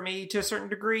repetitive for me to a certain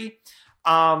degree.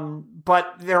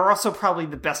 But they're also probably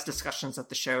the best discussions that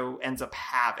the show ends up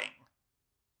having.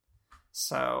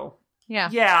 So,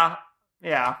 yeah.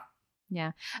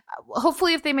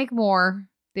 Hopefully if they make more,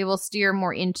 they will steer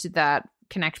more into that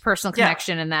personal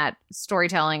connection and that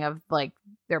storytelling of like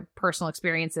their personal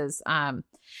experiences.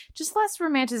 Just less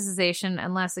romanticization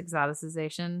and less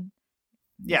exoticization.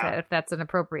 Yeah, if that's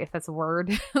if that's a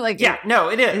word. Like, yeah, no,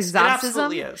 it is. Exoticism? It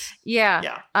absolutely is.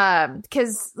 Yeah.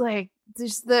 Because like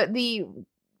there's the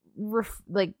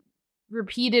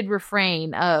repeated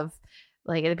refrain of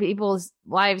like the people's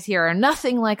lives here are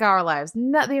nothing like our lives. They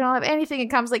don't have anything in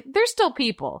common. Like they're still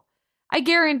people. I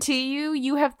guarantee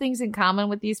you have things in common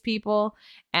with these people,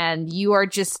 and you are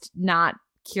just not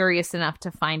curious enough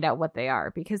to find out what they are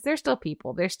because they're still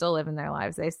people. They're still living their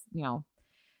lives. They,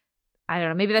 I don't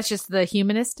know. Maybe that's just the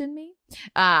humanist in me.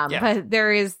 But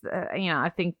there is,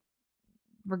 I think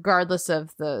regardless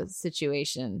of the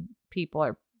situation, people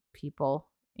are people.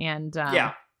 And,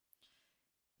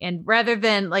 and rather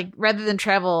than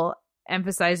travel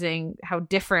emphasizing how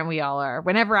different we all are,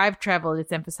 whenever I've traveled,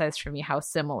 it's emphasized for me how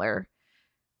similar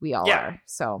we all are.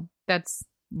 So that's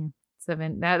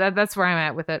that's where I'm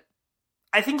at with it.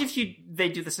 I think if they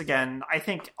do this again, I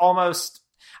think almost,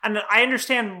 and I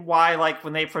understand why, like,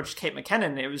 when they approached Kate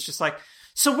McKinnon, it was just like,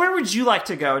 so where would you like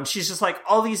to go? And she's just like,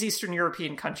 all these Eastern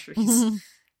European countries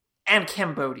and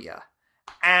Cambodia.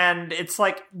 And it's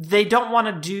like, they don't want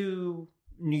to do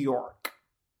New York.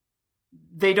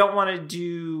 They don't want to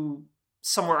do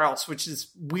somewhere else, which is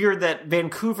weird that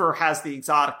Vancouver has the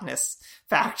exoticness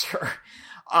factor.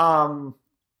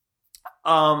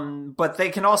 But they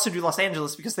can also do Los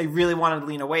Angeles because they really wanted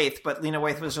Lena Waithe, but Lena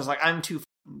Waithe was just like, I'm too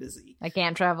busy. I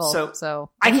can't travel.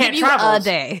 So I can't travel. A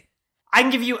day. I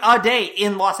can give you a day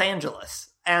in Los Angeles.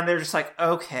 And they're just like,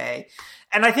 okay.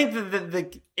 And I think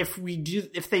that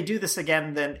if they do this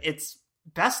again, then it's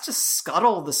best to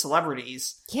scuttle the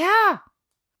celebrities. Yeah.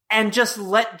 And just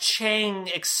let Chang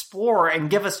explore and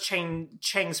give us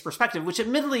Chang's perspective, which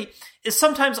admittedly is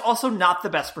sometimes also not the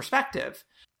best perspective.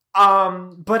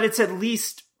 But it's at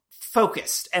least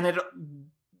focused, and it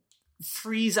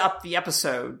frees up the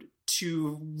episode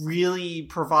to really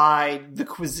provide the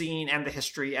cuisine and the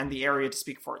history and the area to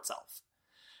speak for itself,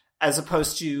 as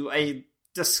opposed to a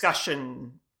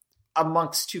discussion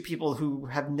amongst two people who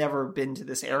have never been to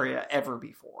this area ever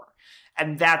before.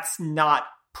 And that's not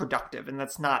productive, and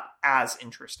that's not as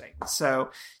interesting.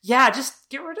 So yeah, just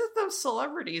get rid of those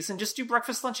celebrities and just do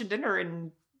breakfast, lunch, and dinner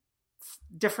in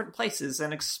different places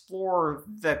and explore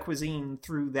the cuisine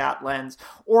through that lens,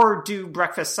 or do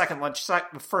breakfast,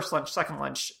 first lunch, second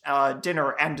lunch,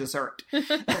 dinner, and dessert.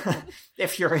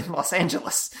 If you're in Los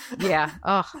Angeles. Yeah.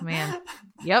 Oh man.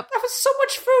 Yep. That was so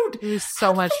much food. It was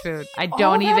so much food. I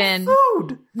don't even.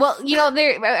 Food. Well,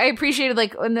 I appreciated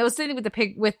like when they was sitting with the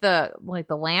pig with the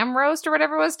lamb roast or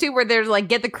whatever it was too, where there's like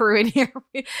get the crew in here.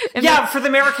 For the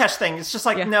Marrakesh thing, it's just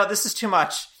like no, this is too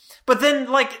much. But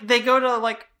then like they go to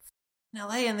like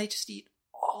LA and they just eat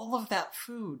all of that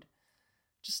food,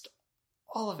 just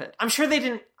all of it. I'm sure they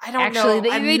didn't. I don't know.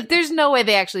 There's no way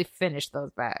they actually finished those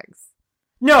bags.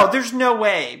 No, there's no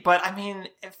way. But I mean,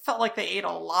 it felt like they ate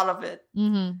a lot of it.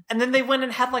 Mm-hmm. And then they went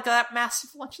and had like that massive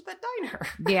lunch at that diner.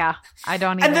 Yeah, I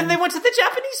don't even. And then they went to the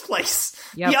Japanese place.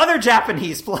 Yep. The other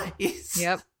Japanese place.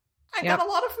 Yep. I got a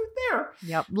lot of food there.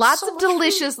 Yep. Lots of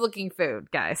delicious looking food,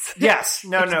 guys. Yes.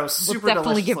 No. Super we'll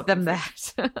definitely delicious give them food.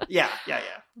 that. Yeah.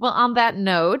 Well, on that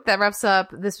note, that wraps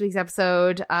up this week's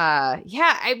episode.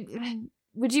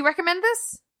 Would you recommend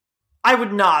this? I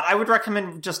would not. I would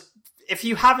recommend just, if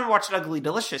you haven't watched Ugly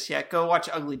Delicious yet, go watch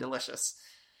Ugly Delicious.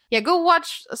 Yeah, go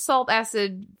watch Salt,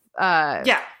 Acid,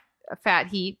 Fat,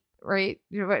 Heat, right?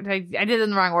 I did it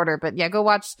in the wrong order, but yeah, go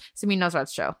watch Samin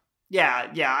Nosrat's show.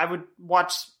 Yeah, I would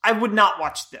not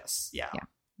watch this. Yeah.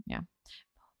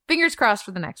 Fingers crossed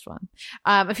for the next one.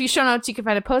 A few show notes. You can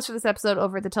find a post for this episode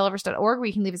over at theteleverse.org, where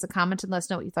you can leave us a comment and let us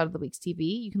know what you thought of the week's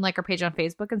TV. You can like our page on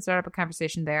Facebook and start up a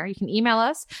conversation there. You can email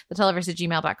us,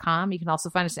 theteleverse@gmail.com. You can also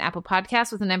find us in Apple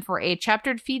Podcasts with an M4A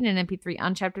chaptered feed and an MP3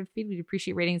 unchaptered feed. We'd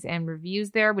appreciate ratings and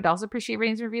reviews there. We'd also appreciate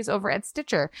ratings and reviews over at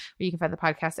Stitcher, where you can find the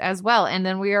podcast as well. And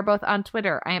then we are both on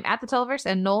Twitter. I am at the Televerse,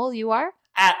 and Noel, you are?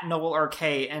 At Noel or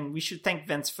K, and we should thank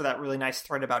Vince for that really nice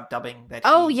thread about dubbing that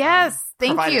thank you. Us.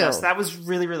 That was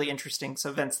really, really interesting.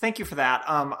 So Vince, thank you for that.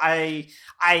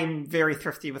 I'm very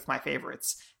thrifty with my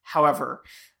favorites. However,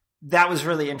 that was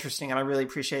really interesting, and I really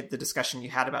appreciate the discussion you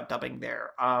had about dubbing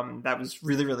there. That was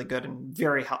really, really good and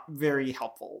very, very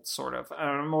helpful, sort of.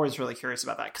 I'm always really curious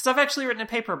about that, because I've actually written a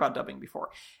paper about dubbing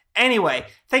before. Anyway,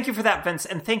 thank you for that, Vince,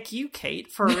 and thank you,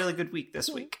 Kate, for a really good week this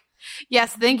week.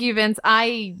 Yes, thank you, Vince.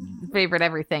 I favored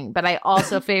everything, but I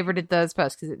also favorited those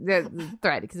posts because it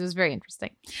was very interesting.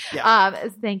 Yeah.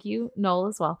 Thank you, Noel,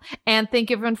 as well. And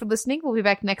thank you, everyone, for listening. We'll be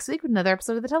back next week with another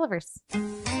episode of The Televerse.